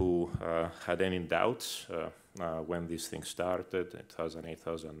who had any doubts when this thing started, 2008,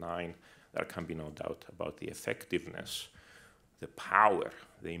 2009, there can be no doubt about the effectiveness, the power,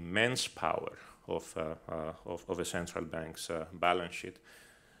 the immense power of a central bank's balance sheet.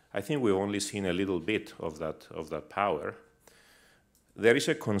 I think we've only seen a little bit of that power. There is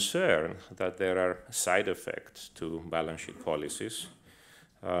a concern that there are side effects to balance sheet policies,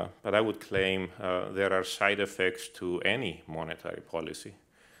 but I would claim there are side effects to any monetary policy.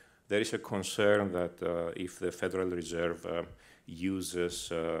 There is a concern that if the Federal Reserve uses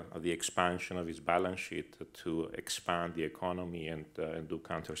the expansion of its balance sheet to expand the economy and do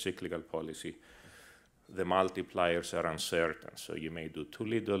counter-cyclical policy, the multipliers are uncertain. So you may do too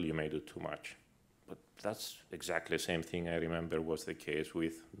little, you may do too much. But that's exactly the same thing I remember was the case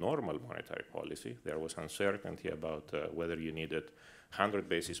with normal monetary policy. There was uncertainty about whether you needed 100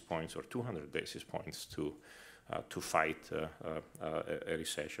 basis points or 200 basis points to fight a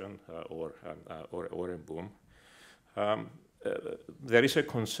recession or a boom. There is a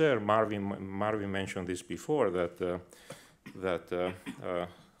concern, Marvin mentioned this before, that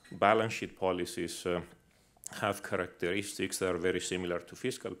balance sheet policies have characteristics that are very similar to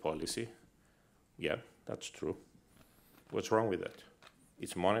fiscal policy. Yeah, that's true. What's wrong with that?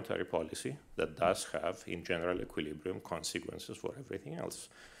 It's monetary policy that does have, in general equilibrium, consequences for everything else.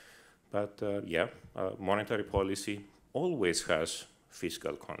 But monetary policy always has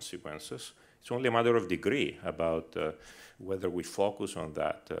fiscal consequences. It's only a matter of degree about whether we focus on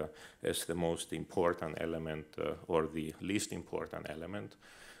that as the most important element or the least important element.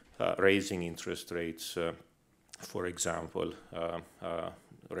 Raising interest rates, for example,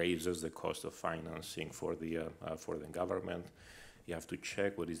 raises the cost of financing for the government. You have to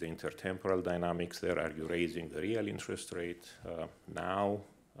check what is the intertemporal dynamics there. Are you raising the real interest rate now?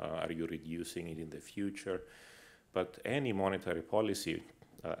 Are you reducing it in the future? But any monetary policy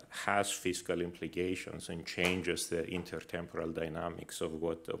has fiscal implications and changes the intertemporal dynamics of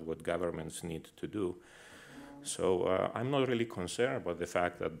what governments need to do. So I'm not really concerned about the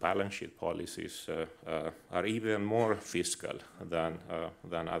fact that balance sheet policies are even more fiscal than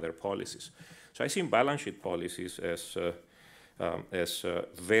other policies. So I see balance sheet policies as a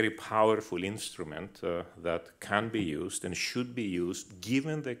very powerful instrument that can be used and should be used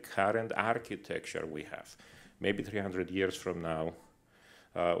given the current architecture we have. Maybe 300 years from now,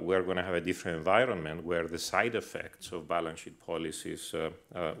 we're going to have a different environment where the side effects of balance sheet policies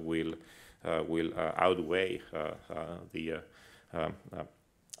will outweigh the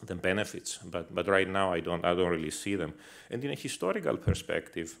benefits. But right now, I don't really see them. And in a historical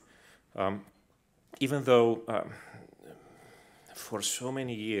perspective, even though for so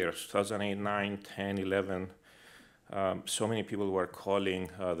many years, 2008, 9, 10, 11, so many people were calling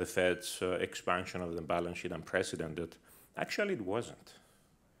the Fed's expansion of the balance sheet unprecedented. Actually, it wasn't.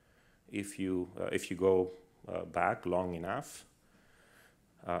 If you go back long enough,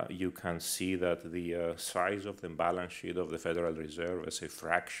 you can see that the size of the balance sheet of the Federal Reserve as a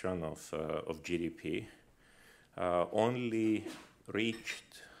fraction of GDP only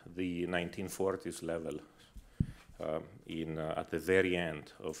reached the 1940s level at the very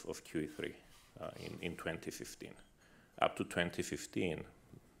end of Q3 in 2015. Up to 2015,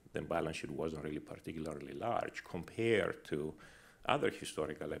 the balance sheet wasn't really particularly large compared to other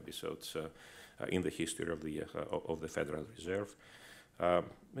historical episodes in the history of the Federal Reserve.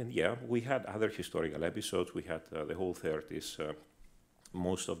 And yeah, we had other historical episodes. We had the whole 30s,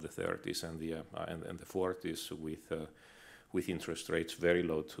 most of the 30s and the 40s with interest rates very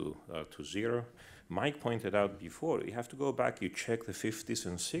low to zero. Mike pointed out before, you have to go back, you check the 50s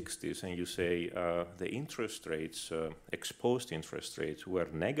and 60s, and you say the interest rates, exposed interest rates, were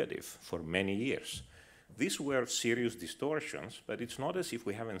negative for many years. These were serious distortions, but it's not as if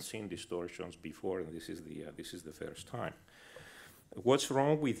we haven't seen distortions before, and this is the first time. What's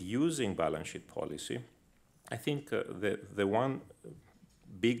wrong with using balance sheet policy? I think the one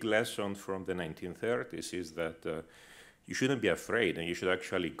big lesson from the 1930s is that you shouldn't be afraid, and you should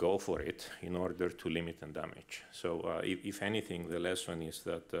actually go for it in order to limit the damage. So if anything, the lesson is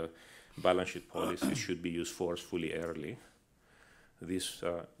that balance sheet policies should be used forcefully early. This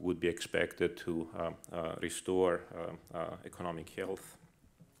would be expected to restore economic health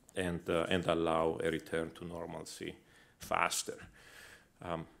and allow a return to normalcy faster.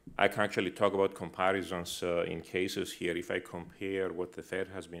 I can actually talk about comparisons in cases here. If I compare what the Fed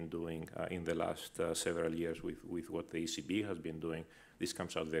has been doing in the last several years with what the ECB has been doing, this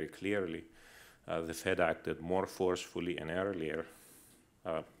comes out very clearly. The Fed acted more forcefully and earlier.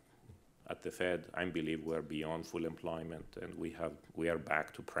 At the Fed, I believe we're beyond full employment, and we are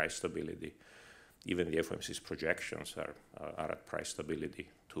back to price stability. Even the FOMC's projections are at price stability,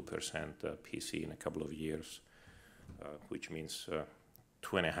 2% PC in a couple of years, which means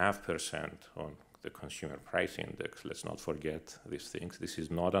 2.5% on the consumer price index. Let's not forget these things. This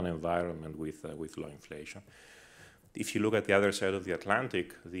is not an environment with low inflation. if you look at the other side of the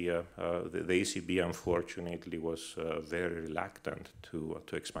Atlantic, the ECB unfortunately was very reluctant to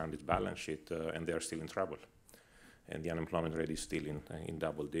expand its balance sheet, and they are still in trouble. And the unemployment rate is still in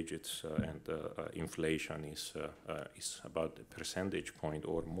double digits, and inflation is about a percentage point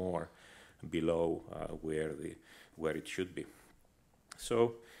or more below where it should be.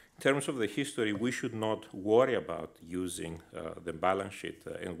 So, in terms of the history, we should not worry about using the balance sheet,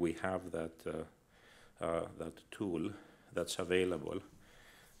 and we have that tool that's available.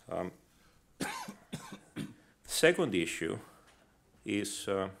 Second issue is,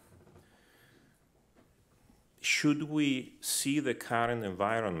 should we see the current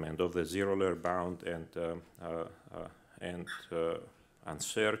environment of the zero-layer bound and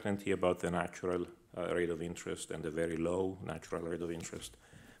uncertainty about the natural rate of interest and the very low natural rate of interest,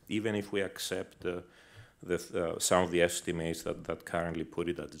 even if we accept some of the estimates that currently put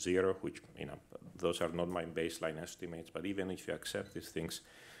it at zero, which, those are not my baseline estimates, but even if you accept these things,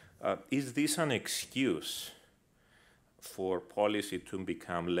 is this an excuse for policy to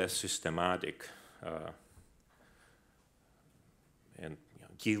become less systematic and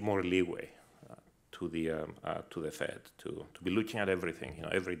give more leeway to the Fed to be looking at everything?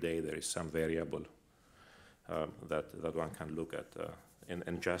 Every day there is some variable that one can look at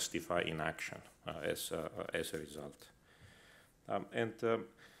and justify inaction as a result.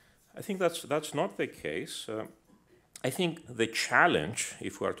 I think that's not the case. I think the challenge,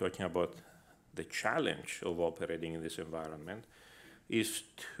 if we are talking about the challenge of operating in this environment, is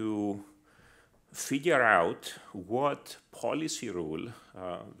to figure out what policy rule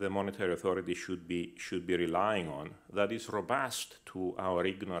the monetary authority should be relying on that is robust to our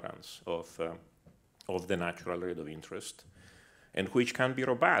ignorance of the natural rate of interest, and which can be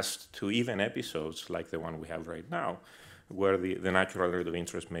robust to even episodes like the one we have right now, where the natural rate of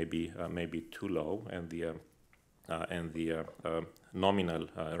interest may be too low, and the nominal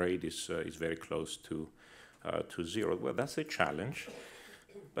rate is very close to zero. Well, that's a challenge,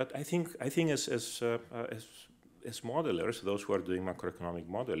 but I think as modelers, those who are doing macroeconomic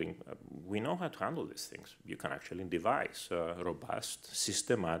modeling, we know how to handle these things. You can actually devise robust,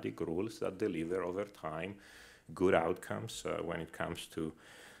 systematic rules that deliver over time good outcomes when it comes to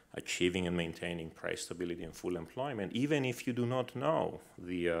achieving and maintaining price stability and full employment, even if you do not know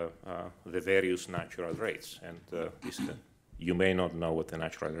the various natural rates. And you may not know what the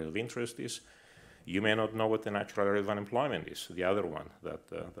natural rate of interest is. You may not know what the natural rate of unemployment is, the other one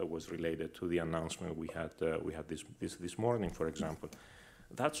that was related to the announcement we had this morning, for example.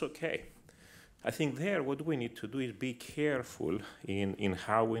 That's okay. I think there what we need to do is be careful in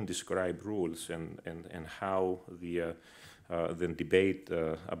how we describe rules and how the debate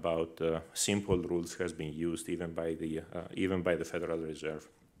about simple rules has been used even by the Federal Reserve.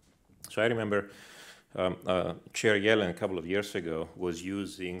 So I remember Chair Yellen a couple of years ago was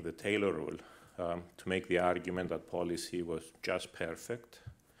using the Taylor rule to make the argument that policy was just perfect.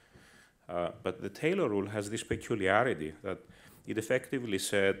 But the Taylor rule has this peculiarity that it effectively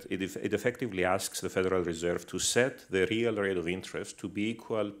asks the Federal Reserve to set the real rate of interest to be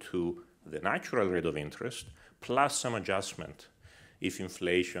equal to the natural rate of interest plus some adjustment if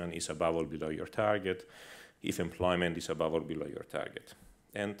inflation is above or below your target, if employment is above or below your target.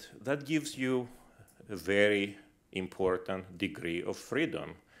 And that gives you a very important degree of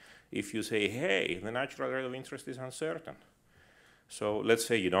freedom if you say, hey, the natural rate of interest is uncertain. So let's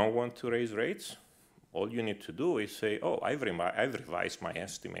say you don't want to raise rates. All you need to do is say, oh, I've revised my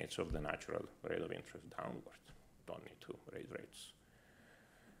estimates of the natural rate of interest downward. Don't need to raise rates.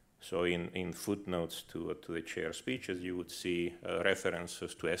 So in footnotes to the chair speeches, you would see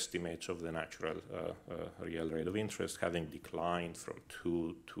references to estimates of the natural real rate of interest having declined from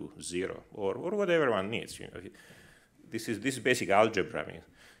 2 to 0, or whatever one needs. This is basic algebra. I mean,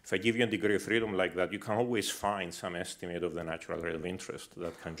 if I give you a degree of freedom like that, you can always find some estimate of the natural rate of interest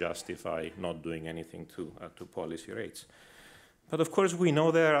that can justify not doing anything to policy rates. But of course, we know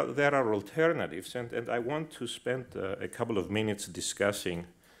there are alternatives, and I want to spend a couple of minutes discussing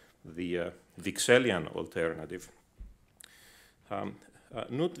the Wickselian alternative.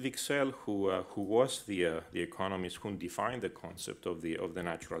 Knut Wicksell, who was the economist who defined the concept of the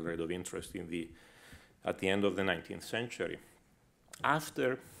natural rate of interest at the end of the 19th century,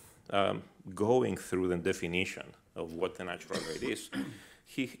 after going through the definition of what the natural rate is,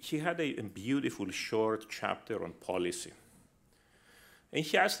 he had a beautiful short chapter on policy. And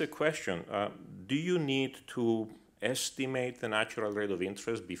he asked the question, do you need to estimate the natural rate of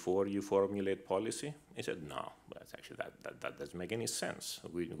interest before you formulate policy? He said, no, that doesn't make any sense.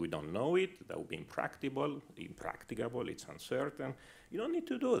 We don't know it, that would be impracticable, it's uncertain. You don't need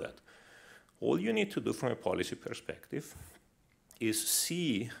to do that. All you need to do from a policy perspective is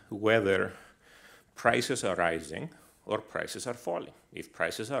see whether prices are rising or prices are falling. If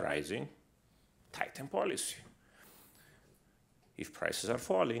prices are rising, tighten policy. If prices are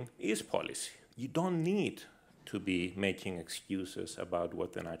falling, ease policy. You don't need to be making excuses about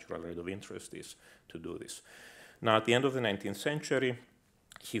what the natural rate of interest is to do this. Now, at the end of the 19th century,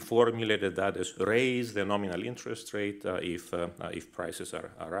 he formulated that as raise the nominal interest rate if prices are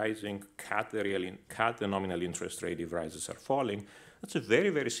rising, cut the nominal interest rate if prices are falling. That's a very,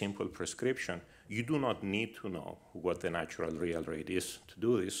 very simple prescription. You do not need to know what the natural real rate is to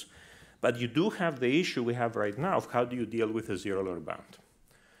do this. But you do have the issue we have right now of how do you deal with a zero lower bound.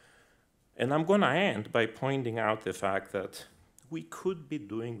 And I'm going to end by pointing out the fact that we could be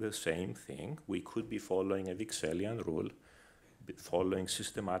doing the same thing. We could be following a Wicksellian rule, following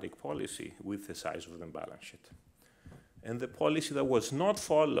systematic policy with the size of the balance sheet. And the policy that was not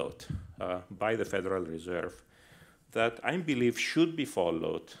followed by the Federal Reserve that I believe should be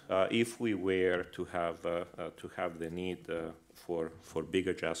followed if we were to have the need for big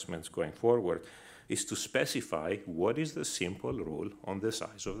adjustments going forward, is to specify what is the simple rule on the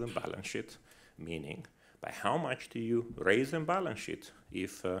size of the balance sheet, meaning by how much do you raise the balance sheet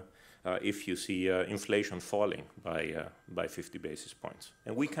if you see inflation falling by 50 basis points.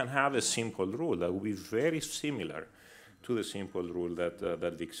 And we can have a simple rule that will be very similar to the simple rule that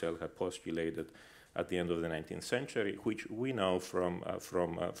Wicksell had postulated at the end of the 19th century, which we know from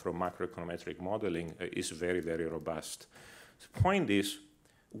macroeconometric modeling is very, very robust. The point is,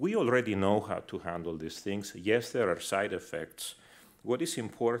 we already know how to handle these things. Yes, there are side effects. What is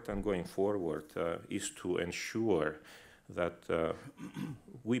important going forward is to ensure that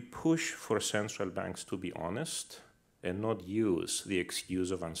we push for central banks to be honest and not use the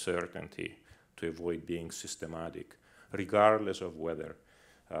excuse of uncertainty to avoid being systematic, regardless of whether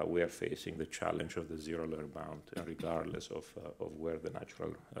we are facing the challenge of the zero lower bound and regardless of where the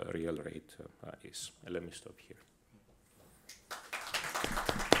natural real rate is. And let me stop here.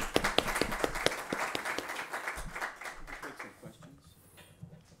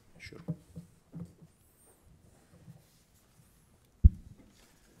 Sure.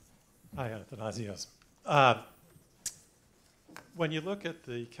 Hi, Athanasios. When you look at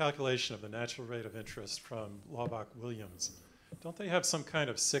the calculation of the natural rate of interest from Laubach-Williams, don't they have some kind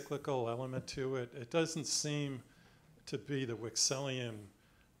of cyclical element to it? It doesn't seem to be the Wickelsian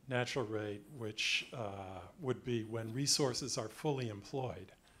natural rate, which would be when resources are fully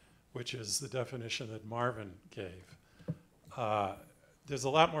employed, which is the definition that Marvin gave. There's a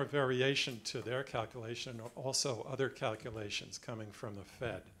lot more variation to their calculation, also other calculations coming from the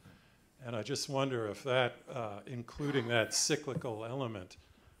Fed. And I just wonder if that, including that cyclical element,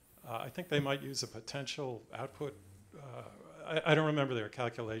 I think they might use a potential output. I don't remember their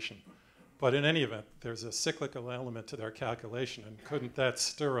calculation. But in any event, there's a cyclical element to their calculation. And couldn't that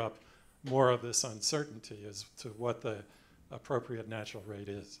stir up more of this uncertainty as to what the appropriate natural rate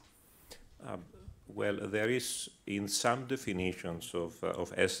is? Well, there is, in some definitions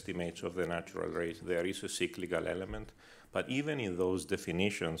of estimates of the natural rate, there is a cyclical element. But even in those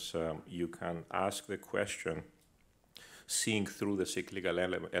definitions, you can ask the question, seeing through the cyclical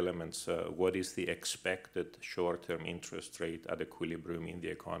elements, what is the expected short-term interest rate at equilibrium in the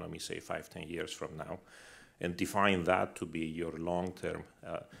economy, say 5-10 years from now, and define that to be your long-term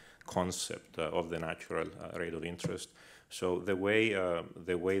concept of the natural rate of interest. So the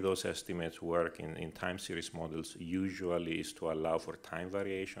way those estimates work in time series models usually is to allow for time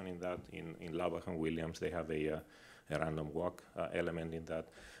variation in that. In Laubach and Williams, they have a random walk element in that.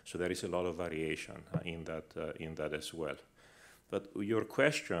 So there is a lot of variation in that as well. But your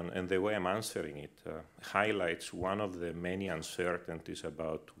question and the way I'm answering it highlights one of the many uncertainties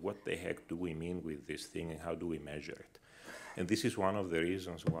about what the heck do we mean with this thing and how do we measure it. And this is one of the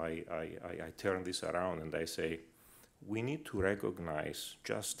reasons why I turn this around and I say, we need to recognize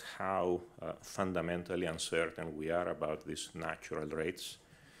just how fundamentally uncertain we are about these natural rates.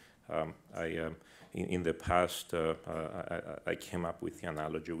 In the past, I came up with the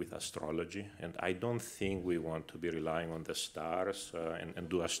analogy with astrology, and I don't think we want to be relying on the stars and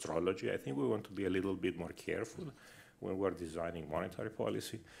do astrology. I think we want to be a little bit more careful when we're designing monetary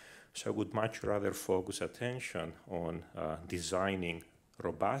policy. So I would much rather focus attention on designing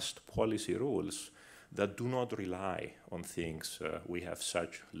robust policy rules that do not rely on things we have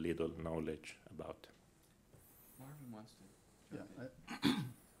such little knowledge about. Marvin wants to. Yeah,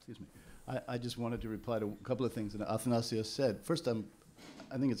 excuse me. I just wanted to reply to a couple of things that Athanasios said. First,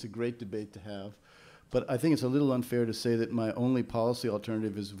 I think it's a great debate to have, But I think it's a little unfair to say that my only policy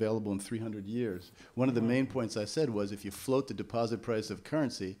alternative is available in 300 years. One of the main points I said was if you float the deposit price of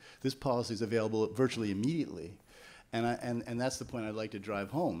currency, this policy is available virtually immediately. And that's the point I'd like to drive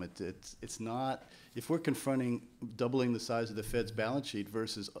home. It's not, if we're confronting doubling the size of the Fed's balance sheet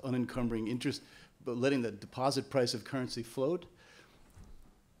versus unencumbering interest, but letting the deposit price of currency float,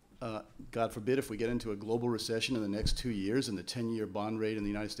 God forbid if we get into a global recession in the next 2 years and the 10-year bond rate in the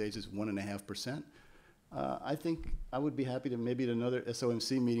United States is 1.5%, I think I would be happy to maybe at another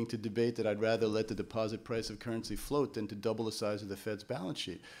SOMC meeting to debate that I'd rather let the deposit price of currency float than to double the size of the Fed's balance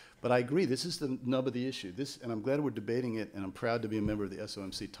sheet. But I agree, this is the nub of the issue. And I'm glad we're debating it, and I'm proud to be a member of the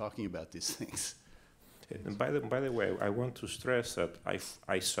SOMC talking about these things. And by the way, I want to stress that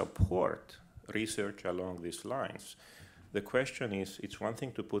I support research along these lines. The question is, it's one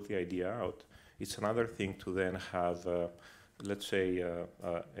thing to put the idea out. It's another thing to then have, let's say,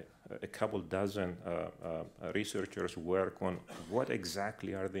 a couple dozen researchers work on what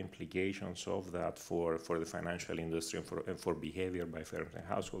exactly are the implications of that for the financial industry and for behavior by firms and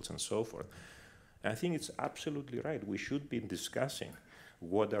households and so forth. And I think it's absolutely right. We should be discussing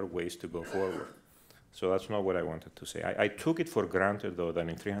what are ways to go forward. So that's not what I wanted to say. I took it for granted, though, that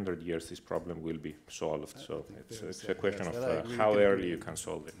in 300 years this problem will be solved. So it's a question of how early you can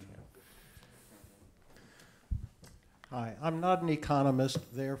solve it. Yeah. Hi, I'm not an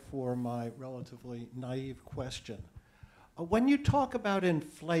economist, therefore my relatively naive question. When you talk about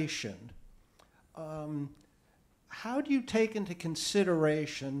inflation, how do you take into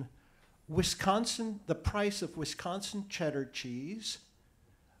consideration the price of Wisconsin cheddar cheese,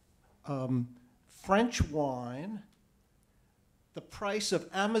 French wine, the price of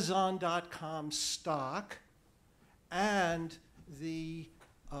Amazon.com stock, and the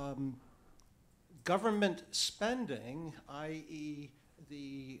government spending, i.e.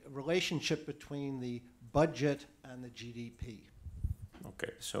 the relationship between the budget and the GDP?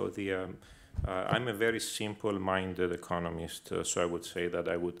 Okay, so I'm a very simple-minded economist, so I would say that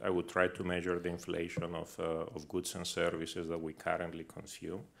I would try to measure the inflation of goods and services that we currently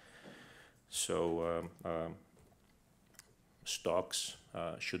consume. So stocks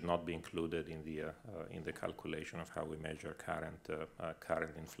should not be included in the calculation of how we measure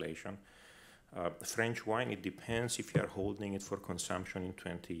current inflation. French wine, it depends if you are holding it for consumption in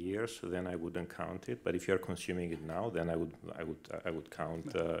 20 years, then I wouldn't count it. But if you are consuming it now, then I would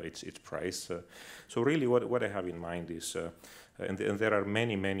count its price. So really, what I have in mind is, and there are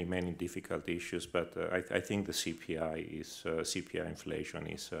many difficult issues, but I think the CPI inflation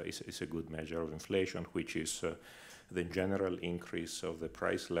is a good measure of inflation, which is the general increase of the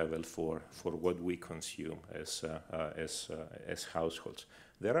price level for what we consume as households.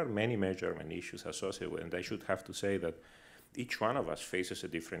 There are many measurement issues associated with it, and I should have to say that each one of us faces a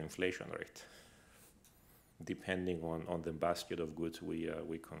different inflation rate, depending on the basket of goods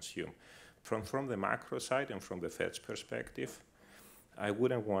we consume. From the macro side and from the Fed's perspective, I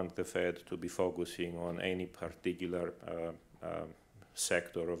wouldn't want the Fed to be focusing on any particular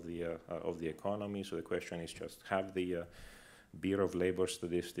sector of the economy. So the question is just have the Bureau of Labor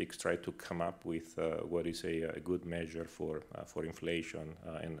Statistics try to come up with what is a good measure for inflation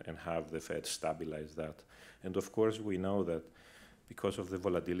and have the Fed stabilize that. And of course, we know that because of the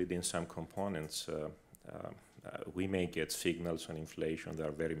volatility in some components, we may get signals on inflation that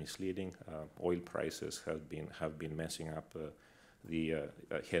are very misleading. Oil prices have been messing up the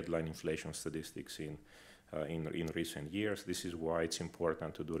headline inflation statistics in recent years. This is why it's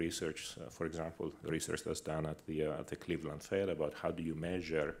important to do research. For example, the research that's done at the Cleveland Fed about how do you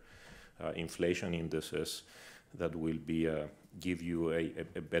measure inflation indices that will give you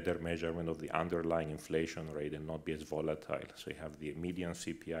a better measurement of the underlying inflation rate and not be as volatile. So you have the median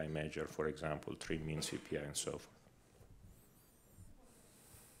CPI measure, for example, trim mean CPI, and so forth.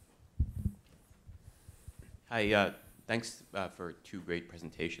 Hi. Thanks for two great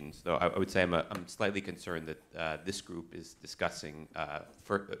presentations. Though I would say I'm slightly concerned that this group is discussing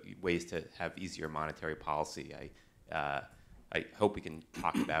ways to have easier monetary policy. I hope we can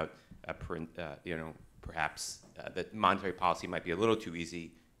talk about perhaps that monetary policy might be a little too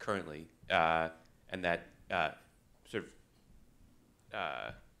easy currently, and that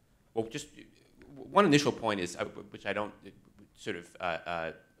well, just one initial point is which I don't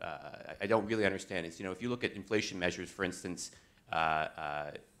I don't really understand is, if you look at inflation measures, for instance,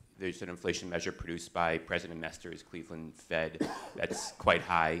 there's an inflation measure produced by President Mester's Cleveland Fed that's quite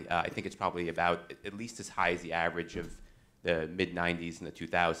high. I think it's probably about at least as high as the average of the mid-90s and the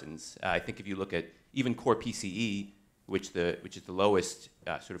 2000s. I think if you look at even core PCE, which is the lowest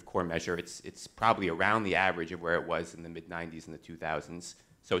sort of core measure, it's probably around the average of where it was in the mid-90s and the 2000s.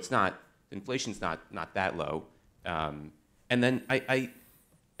 So it's not Inflation's not that low. And then I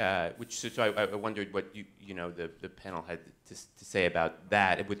wondered what the panel had to say about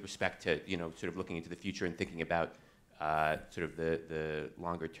that with respect to sort of looking into the future and thinking about sort of the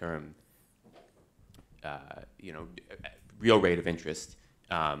longer term real rate of interest.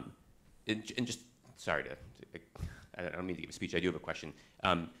 And just sorry to I don't mean to give a speech. I do have a question.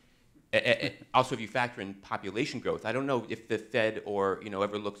 Also, if you factor in population growth, I don't know if the Fed or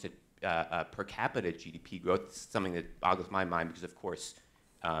ever looks at per capita GDP growth. It's something that boggles my mind because, of course,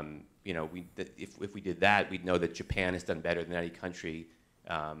 if we did that, we'd know that Japan has done better than any country,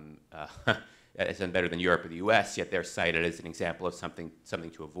 has done better than Europe or the U.S. Yet they're cited as an example of something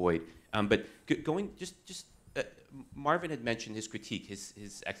to avoid. But going Marvin had mentioned his critique,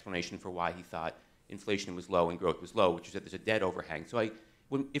 his explanation for why he thought inflation was low and growth was low, which is that there's a debt overhang. So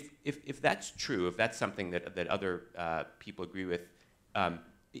if that's true, if that's something that other people agree with,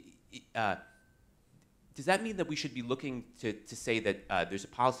 does that mean that we should be looking to say that there's a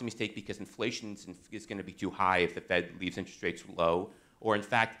policy mistake because inflation is going to be too high if the Fed leaves interest rates low, or in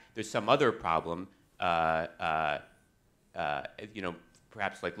fact there's some other problem?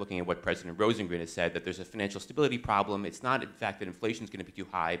 Perhaps like looking at what President Rosengren has said, that there's a financial stability problem. It's not, in fact, that inflation is going to be too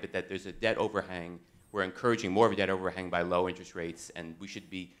high, but that there's a debt overhang. We're encouraging more of a debt overhang by low interest rates, and we should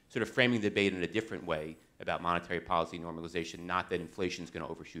be sort of framing the debate in a different way about monetary policy normalization, not that inflation is going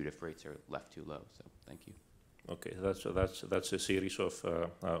to overshoot if rates are left too low. So, thank you. Okay, that's a series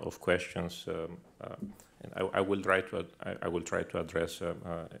of questions, and I will try to address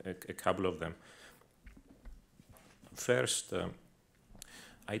a couple of them. First.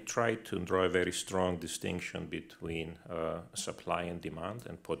 I try to draw a very strong distinction between supply and demand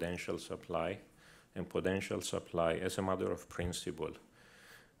and potential supply. And potential supply, as a matter of principle,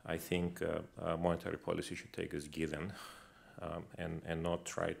 I think monetary policy should take as given and not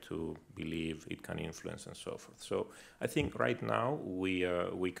try to believe it can influence and so forth. So I think right now we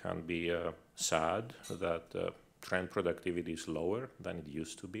can be sad that trend productivity is lower than it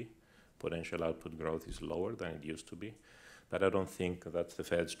used to be. Potential output growth is lower than it used to be. But I don't think that's the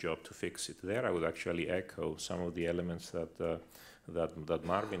Fed's job to fix it there. I would actually echo some of the elements that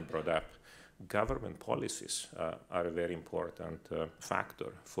Marvin brought up. Government policies are a very important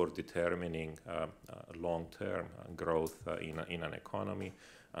factor for determining long-term growth in an economy.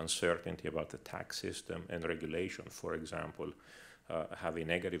 Uncertainty about the tax system and regulation, for example, have a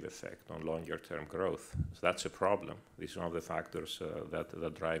negative effect on longer-term growth. So that's a problem. This is one of the factors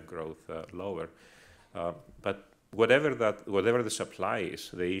that drive growth lower. But whatever the supply is,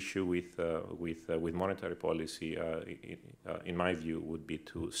 the issue with monetary policy, in my view, would be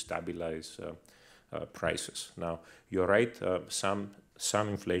to stabilize prices. Now, you're right. Some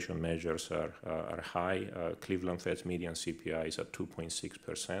inflation measures are high. Cleveland Fed's median CPI is at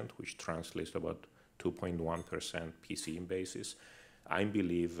 2.6%, which translates to about 2.1% PCE basis. I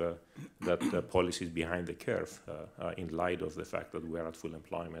believe that the policy is behind the curve in light of the fact that we are at full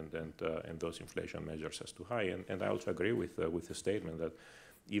employment and those inflation measures are too high. And I also agree with the statement that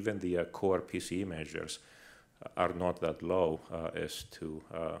even the core PCE measures are not that low as to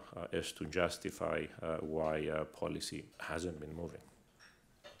justify why policy hasn't been moving.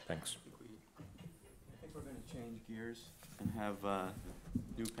 Thanks. I think we're going to change gears and have a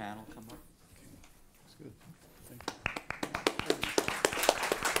new panel come up. That's good.